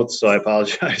Mike's notes, so I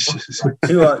apologize.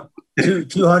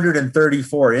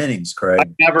 234 innings, Craig.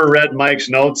 I've never read Mike's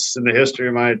notes in the history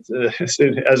of my as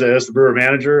the Brewer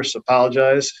manager, so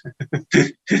apologize.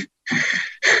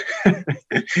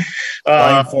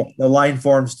 The line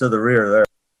forms to the rear there.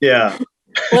 Yeah.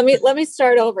 Let me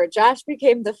start over. Josh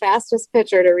became the fastest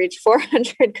pitcher to reach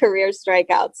 400 career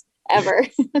strikeouts ever.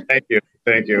 Thank you.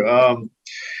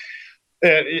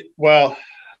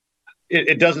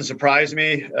 It doesn't surprise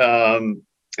me,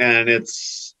 and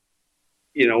it's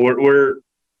we're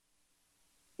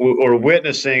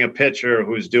witnessing a pitcher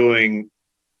who's doing.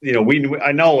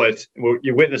 I know it.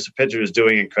 You witness a pitcher who's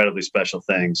doing incredibly special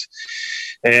things,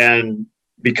 and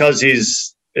because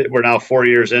we're now 4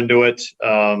 years into it.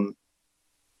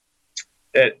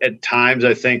 At times,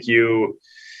 I think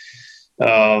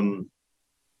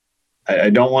I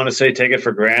don't want to say take it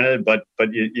for granted, but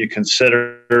you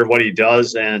consider what he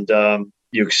does, and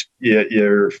you're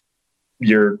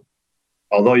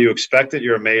although you expect it,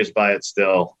 you're amazed by it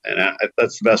still. And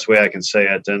that's the best way I can say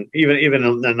it. And even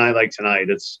on a night like tonight,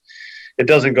 it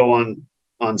doesn't go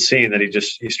unseen that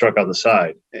he struck out the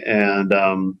side. And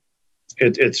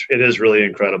it is really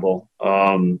incredible.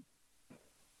 And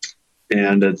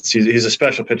he's a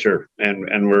special pitcher,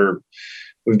 and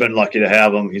we've been lucky to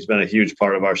have him. He's been a huge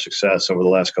part of our success over the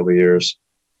last couple of years.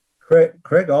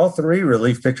 Craig, all three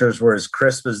relief pitchers were as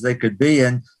crisp as they could be.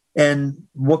 And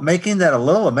what making that a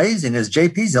little amazing is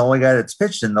JP's the only guy that's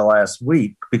pitched in the last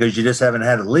week because you just haven't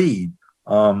had a lead.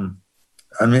 And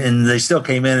they still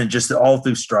came in and just all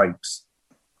through strikes.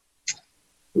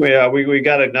 Yeah, we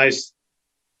got a nice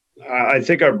 – I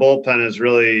think our bullpen is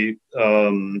really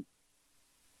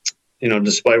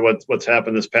despite what's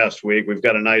happened this past week, we've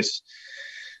got a nice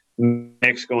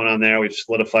mix going on there. We've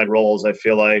solidified roles, I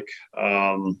feel like,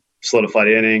 solidified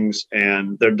innings,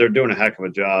 and they're doing a heck of a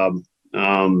job.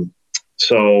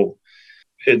 So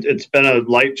it's been a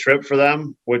light trip for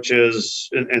them, which is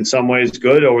in some ways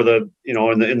good over the,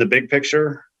 in the big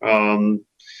picture.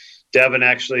 Devin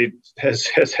actually has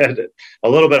had a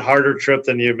little bit harder trip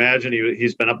than you imagine.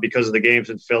 He's been up because of the games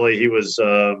in Philly. He was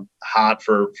hot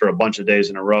for a bunch of days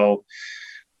in a row,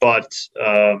 but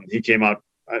he came out.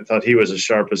 I thought he was as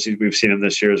sharp as we've seen him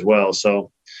this year as well.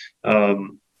 So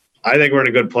I think we're in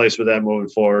a good place with that moving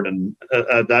forward, and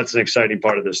that's an exciting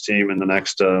part of this team in the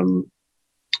next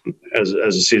as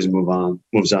the season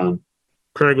moves on.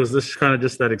 Craig, was this kind of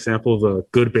just that example of a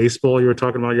good baseball you were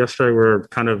talking about yesterday, where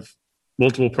kind of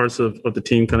multiple parts of the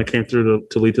team kind of came through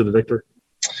to lead to the victory?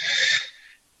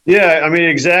 Yeah, I mean,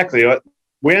 exactly.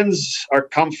 Wins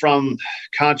come from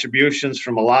contributions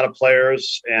from a lot of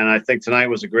players, and I think tonight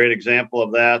was a great example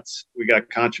of that. We got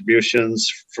contributions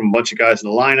from a bunch of guys in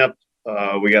the lineup.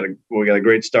 We got a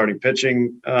great starting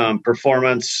pitching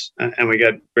performance, and we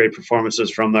got great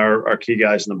performances from our key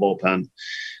guys in the bullpen.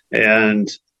 And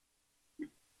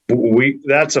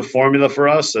that's a formula for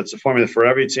us. That's a formula for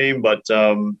every team, but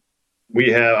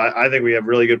I think we have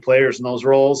really good players in those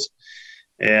roles,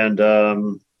 and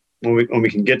when we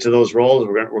can get to those roles,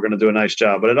 we're going to do a nice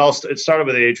job. But it started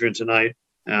with Adrian tonight.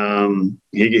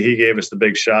 He gave us the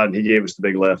big shot, and he gave us the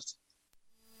big lift.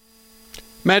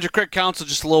 Magic Craig Counsell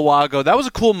just a little while ago. That was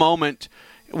a cool moment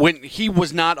when he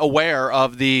was not aware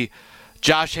of the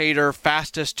Josh Hader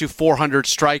fastest to 400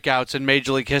 strikeouts in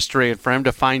Major League history, and for him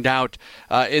to find out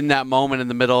in that moment in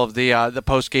the middle of the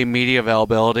post-game media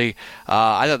availability,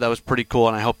 I thought that was pretty cool,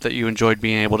 and I hope that you enjoyed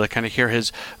being able to kind of hear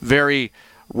his very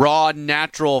raw,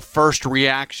 natural first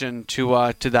reaction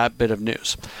to that bit of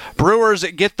news. Brewers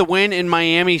get the win in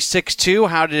Miami 6-2.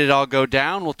 How did it all go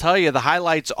down? We'll tell you the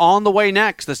highlights on the way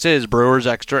next. This is Brewers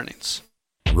Extra Innings.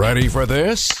 Ready for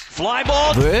this? Fly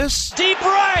ball. This? Deep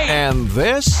right. And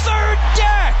this? Third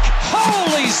deck.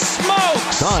 Holy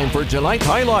smokes. Time for tonight's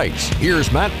highlights.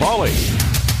 Here's Matt Pauley.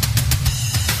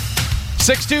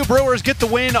 6-2 Brewers get the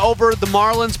win over the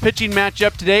Marlins. Pitching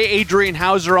matchup today, Adrian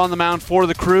Houser on the mound for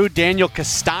the Crew, Daniel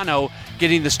Castano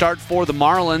getting the start for the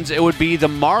Marlins. It would be the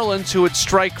Marlins who would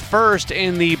strike first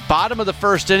in the bottom of the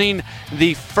first inning,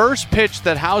 the first pitch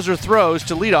that Houser throws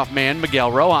to leadoff man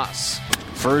Miguel Rojas.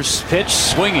 First pitch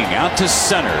swinging out to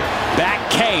center. Back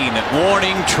Kane at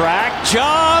warning track.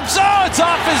 Jumps. Oh, it's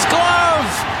off his glove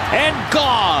and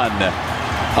gone.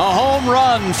 A home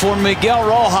run for Miguel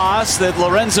Rojas that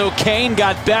Lorenzo Kane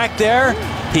got back there.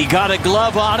 He got a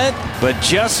glove on it, but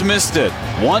just missed it.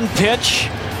 One pitch,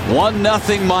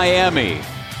 1-0 Miami.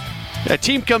 A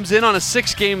team comes in on a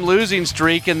 6-game losing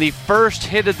streak, and the first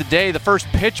hit of the day, the first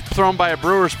pitch thrown by a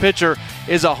Brewers pitcher,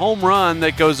 is a home run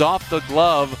that goes off the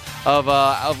glove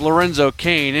of Lorenzo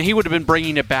Kane, and he would have been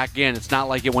bringing it back in. It's not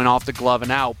like it went off the glove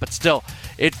and out, but still,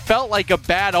 it felt like a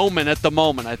bad omen at the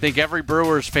moment. I think every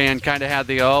Brewers fan kind of had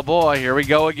the, oh boy, here we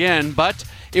go again, but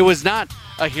it was not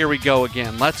a here we go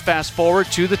again. Let's fast forward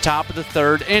to the top of the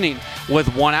third inning.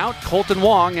 With one out, Colton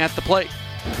Wong at the plate.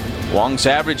 Wong's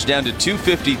average down to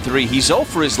 253. He's 0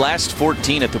 for his last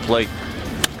 14 at the plate.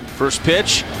 First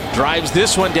pitch, drives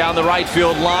this one down the right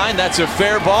field line. That's a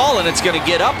fair ball, and it's going to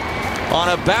get up on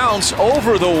a bounce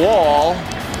over the wall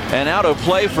and out of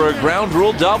play for a ground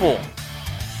rule double.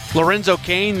 Lorenzo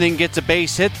Kane then gets a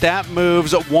base hit. That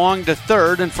moves Wong to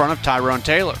third in front of Tyrone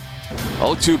Taylor.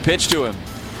 0-2 pitch to him.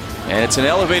 And it's an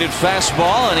elevated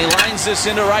fastball, and he lines this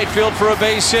into right field for a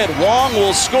base hit. Wong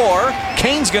will score.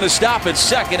 Kane's going to stop at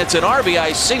second. It's an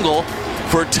RBI single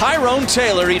for Tyrone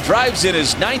Taylor. He drives in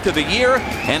his 9th of the year,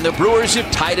 and the Brewers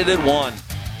have tied it at 1.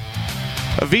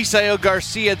 Avisail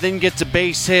Garcia then gets a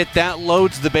base hit. That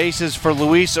loads the bases for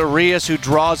Luis Urias, who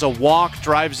draws a walk,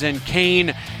 drives in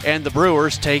Kane, and the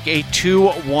Brewers take a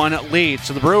 2-1 lead.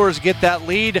 So the Brewers get that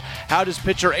lead. How does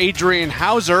pitcher Adrian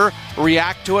Houser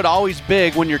react to it? Always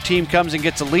big when your team comes and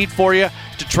gets a lead for you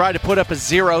to try to put up a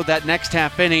 0 that next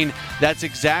half inning. That's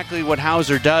exactly what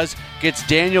Houser does. Gets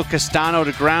Daniel Castano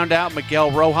to ground out,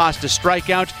 Miguel Rojas to strike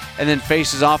out, and then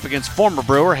faces off against former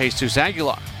Brewer Jesus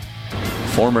Aguilar.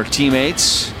 Former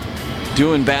teammates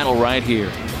doing battle right here.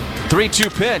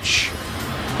 3-2 pitch.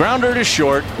 Grounder to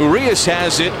short. Urias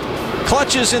has it.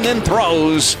 Clutches and then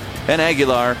throws. And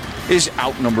Aguilar is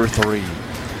out number 3.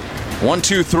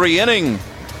 1-2-3 inning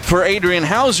for Adrian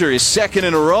Houser, his second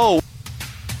in a row.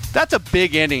 That's a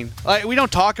big inning. We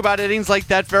don't talk about innings like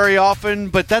that very often,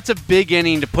 but that's a big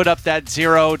inning to put up that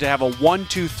 0, to have a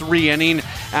 1-2-3 inning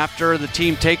after the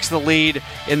team takes the lead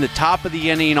in the top of the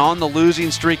inning on the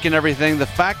losing streak and everything. The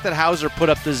fact that Houser put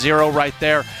up the 0 right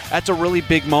there, that's a really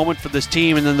big moment for this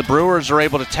team. And then the Brewers are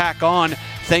able to tack on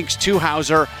thanks to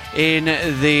Houser in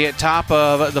the top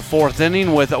of the 4th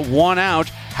inning with 1 out.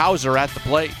 Houser at the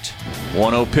plate.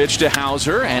 1-0 pitch to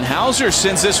Houser, and Houser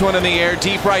sends this one in the air,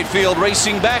 deep right field.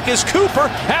 Racing back is Cooper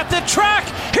at the track.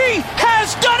 He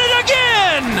has done it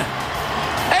again!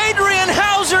 Adrian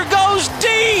Houser goes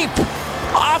deep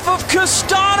off of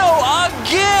Castano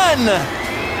again!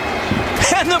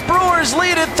 And the Brewers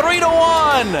lead it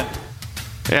 3-1.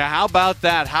 Yeah, how about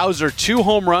that? Houser 2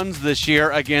 home runs this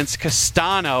year against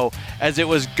Castano. As it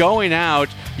was going out,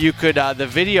 you could the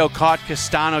video caught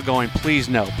Castano going, please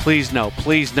no, please no,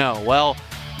 please no. Well,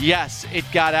 yes, it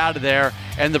got out of there,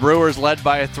 and the Brewers led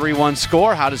by a 3-1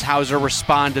 score. How does Houser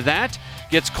respond to that?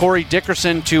 Gets Corey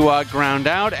Dickerson to ground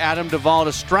out, Adam Duvall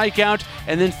to strike out,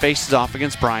 and then faces off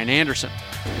against Brian Anderson.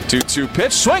 2-2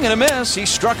 pitch, swing and a miss. He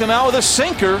struck him out with a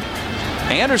sinker.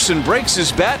 Anderson breaks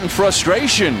his bat in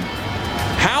frustration.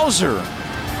 Houser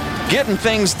getting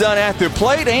things done at the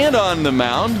plate and on the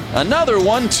mound. Another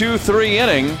 1-2-3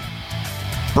 inning.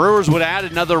 Brewers would add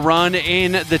another run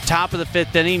in the top of the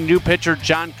 5th inning. New pitcher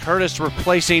John Curtis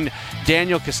replacing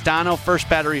Daniel Castano. First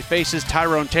batter he faces,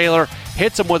 Tyrone Taylor,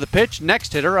 hits him with a pitch.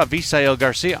 Next hitter, Avisail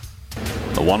Garcia.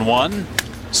 The 1-1.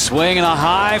 Swing and a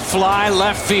high fly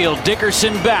left field.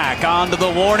 Dickerson back onto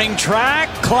the warning track,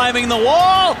 climbing the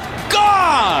wall.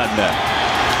 Gone!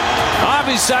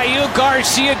 Avisail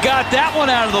Garcia got that one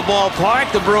out of the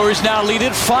ballpark. The Brewers now lead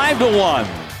it 5-1.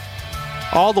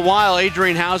 All the while,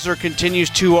 Adrian Houser continues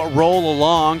to roll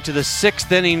along to the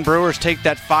 6th inning. Brewers take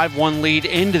that 5-1 lead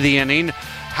into the inning.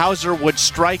 Houser would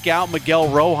strike out Miguel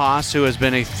Rojas, who has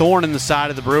been a thorn in the side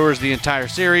of the Brewers the entire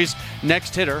series.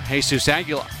 Next hitter, Jesus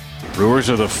Aguilar. Brewers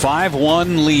are the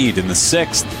 5-1 lead in the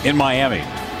 6th in Miami,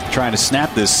 trying to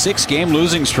snap this 6-game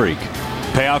losing streak.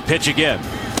 Payoff pitch again.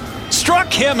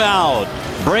 Struck him out.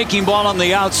 Breaking ball on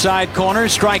the outside corner.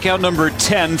 Strikeout number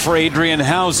 10 for Adrian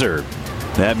Houser.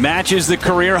 That matches the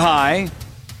career high.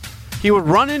 He would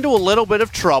run into a little bit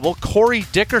of trouble. Corey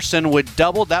Dickerson would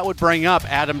double. That would bring up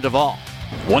Adam Duvall.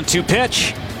 1-2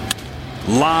 pitch.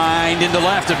 Lined into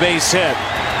left, a base hit.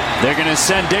 They're going to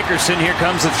send Dickerson. Here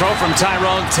comes the throw from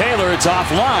Tyrone Taylor. It's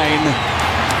offline.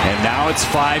 And now it's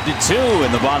 5-2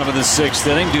 in the bottom of the 6th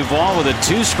inning. Duvall with a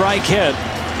 2-strike hit.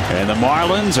 And the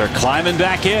Marlins are climbing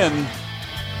back in.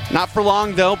 Not for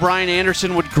long, though. Brian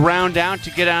Anderson would ground out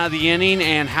to get out of the inning,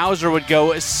 and Houser would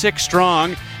go 6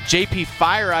 strong. J.P.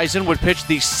 Fireeisen would pitch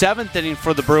the 7th inning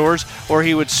for the Brewers, where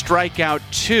he would strike out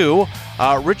 2.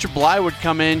 Richard Bly would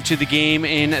come into the game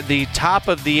in the top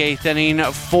of the 8th inning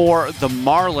for the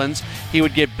Marlins. He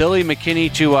would get Billy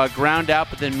McKinney to ground out,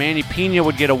 but then Manny Pena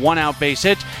would get a 1-out base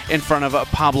hit in front of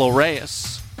Pablo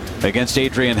Reyes. Against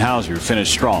Adrian Houser,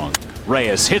 finished strong.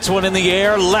 Reyes hits one in the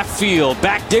air, left field.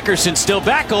 Back Dickerson, still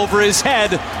back over his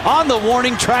head on the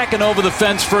warning track and over the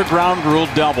fence for a ground rule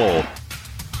double.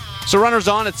 So runners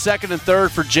on at 2nd and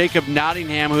 3rd for Jacob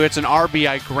Nottingham, who hits an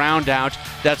RBI ground out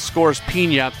that scores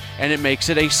Pena, and it makes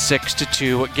it a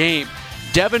 6-2 game.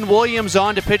 Devin Williams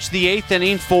on to pitch the 8th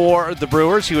inning for the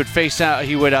Brewers. He would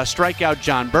strike out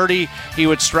John Birdie. He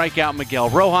would strike out Miguel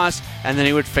Rojas, and then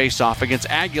he would face off against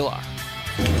Aguilar.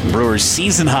 Brewers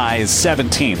season high is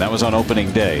 17. That was on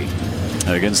opening day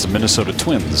against the Minnesota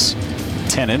Twins.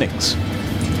 10 innings.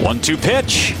 1-2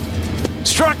 pitch.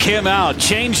 Struck him out.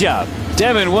 Changeup.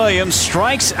 Devin Williams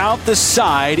strikes out the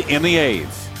side in the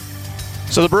 8th.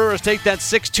 So the Brewers take that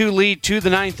 6-2 lead to the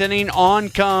 9th inning. On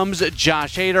comes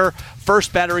Josh Hader.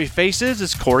 First batter he faces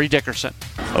is Corey Dickerson.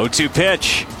 0-2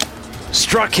 pitch.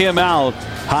 Struck him out.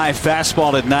 High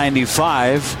fastball at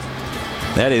 95.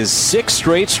 That is 6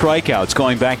 straight strikeouts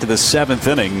going back to the 7th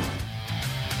inning.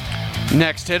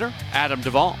 Next hitter, Adam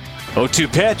Duvall.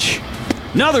 0-2 pitch.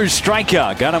 Another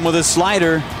strikeout. Got him with a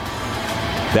slider.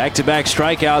 Back-to-back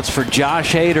strikeouts for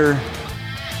Josh Hader.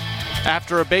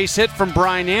 After a base hit from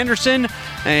Brian Anderson,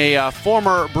 a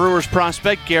former Brewers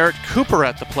prospect, Garrett Cooper,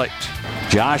 at the plate.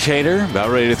 Josh Hader about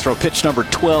ready to throw pitch number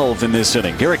 12 in this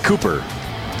inning. Garrett Cooper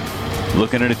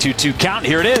looking at a 2-2 count.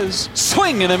 Here it is.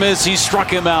 Swing and a miss. He struck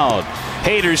him out.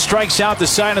 Hader strikes out the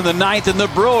side of the ninth, and the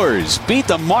Brewers beat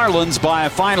the Marlins by a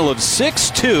final of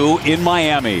 6-2 in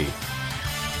Miami.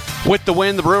 With the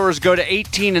win, the Brewers go to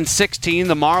 18-16.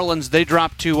 The Marlins, they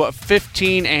drop to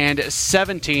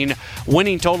 15-17.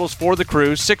 Winning totals for the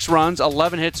Crew: 6 runs,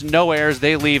 11 hits, no errors.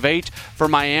 They leave 8. For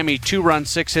Miami, 2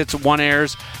 runs, 6 hits, 1 error.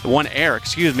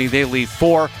 They leave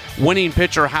 4. Winning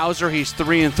pitcher Houser, he's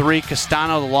 3-3.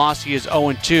 Castano, the loss, he is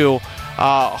 0-2.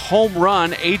 Home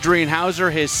run, Adrian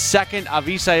Houser, his second.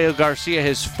 Avisail Garcia,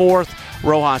 his 4th.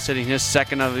 Rojas hitting his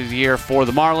 2nd of the year for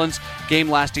the Marlins. Game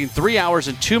lasting 3 hours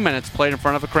and 2 minutes, played in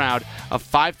front of a crowd of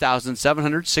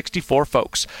 5,764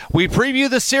 folks. We preview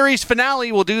the series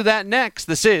finale. We'll do that next.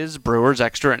 This is Brewers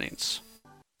Extra Innings.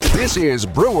 This is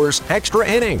Brewers Extra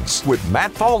Innings with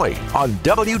Matt Pauley on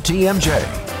WTMJ.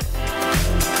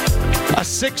 A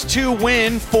 6-2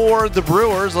 win for the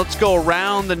Brewers. Let's go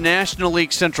around the National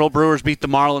League Central. Brewers beat the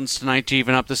Marlins tonight to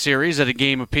even up the series at a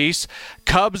game apiece.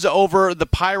 Cubs over the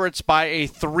Pirates by a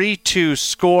 3-2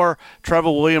 score.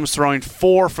 Trevor Williams throwing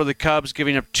 4 for the Cubs,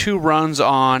 giving up 2 runs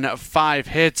on 5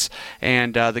 hits.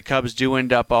 And the Cubs do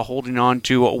end up holding on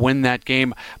to win that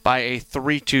game by a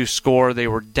 3-2 score. They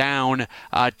were down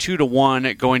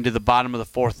 2-1 going to the bottom of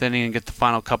the 4th inning and get the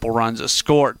final couple runs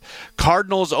scored.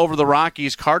 Cardinals over the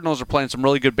Rockies. Cardinals are playing some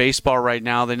really good baseball right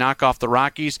now. They knock off the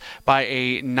Rockies by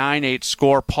a 9-8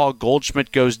 score. Paul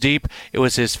Goldschmidt goes deep. It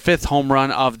was his 5th home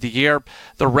run of the year.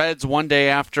 The Reds, one day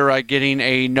after getting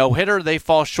a no-hitter, they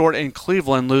fall short in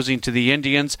Cleveland, losing to the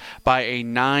Indians by a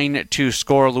 9-2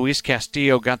 score. Luis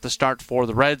Castillo got the start for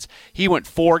the Reds. He went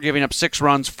 4, giving up 6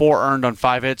 runs, 4 earned on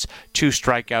 5 hits, 2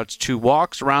 strikeouts, 2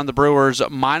 walks. Around the Brewers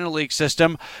minor league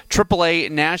system,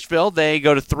 AAA Nashville, they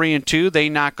go to 3-2. They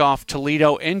knock off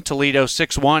Toledo in Toledo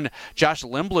 6-1. Josh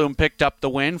Lindblom picked up the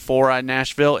win for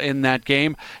Nashville in that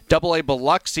game. AA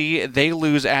Biloxi, they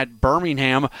lose at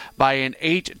Birmingham by an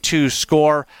 8-2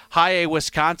 score. High A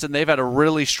Wisconsin, they've had a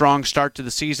really strong start to the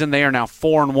season. They are now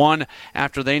 4-1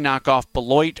 after they knock off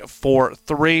Beloit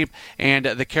 4-3. And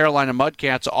the Carolina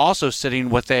Mudcats also sitting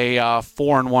with a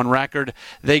 4-1 record.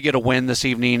 They get a win this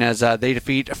evening as they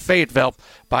defeat Fayetteville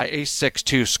by a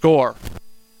 6-2 score.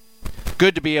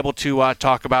 Good to be able to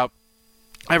talk about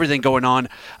everything going on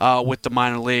with the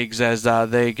minor leagues as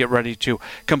they get ready to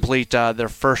complete their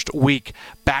first week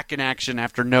back in action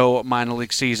after no minor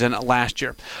league season last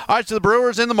year. All right, so the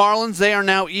Brewers and the Marlins, they are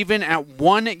now even at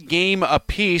 1 game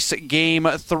apiece. Game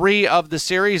 3 of the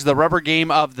series, the rubber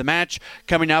game of the match,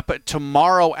 coming up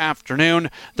tomorrow afternoon.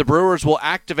 The Brewers will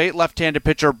activate left-handed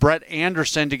pitcher Brett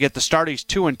Anderson to get the start. He's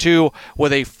 2-2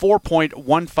 with a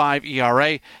 4.15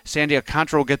 ERA. Sandy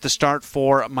Alcantara will get the start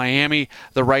for Miami.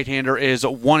 The right-hander is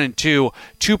 1-2,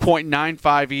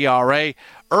 2.95 ERA.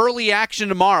 Early action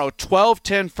tomorrow,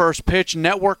 12:10 first pitch,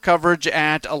 network coverage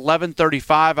at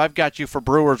 11:35. I've got you for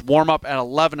Brewers warm-up at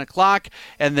 11 o'clock,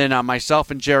 and then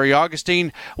myself and Jerry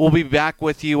Augustine will be back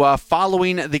with you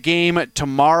following the game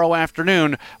tomorrow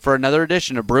afternoon for another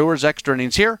edition of Brewers Extra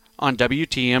Innings here on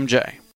WTMJ.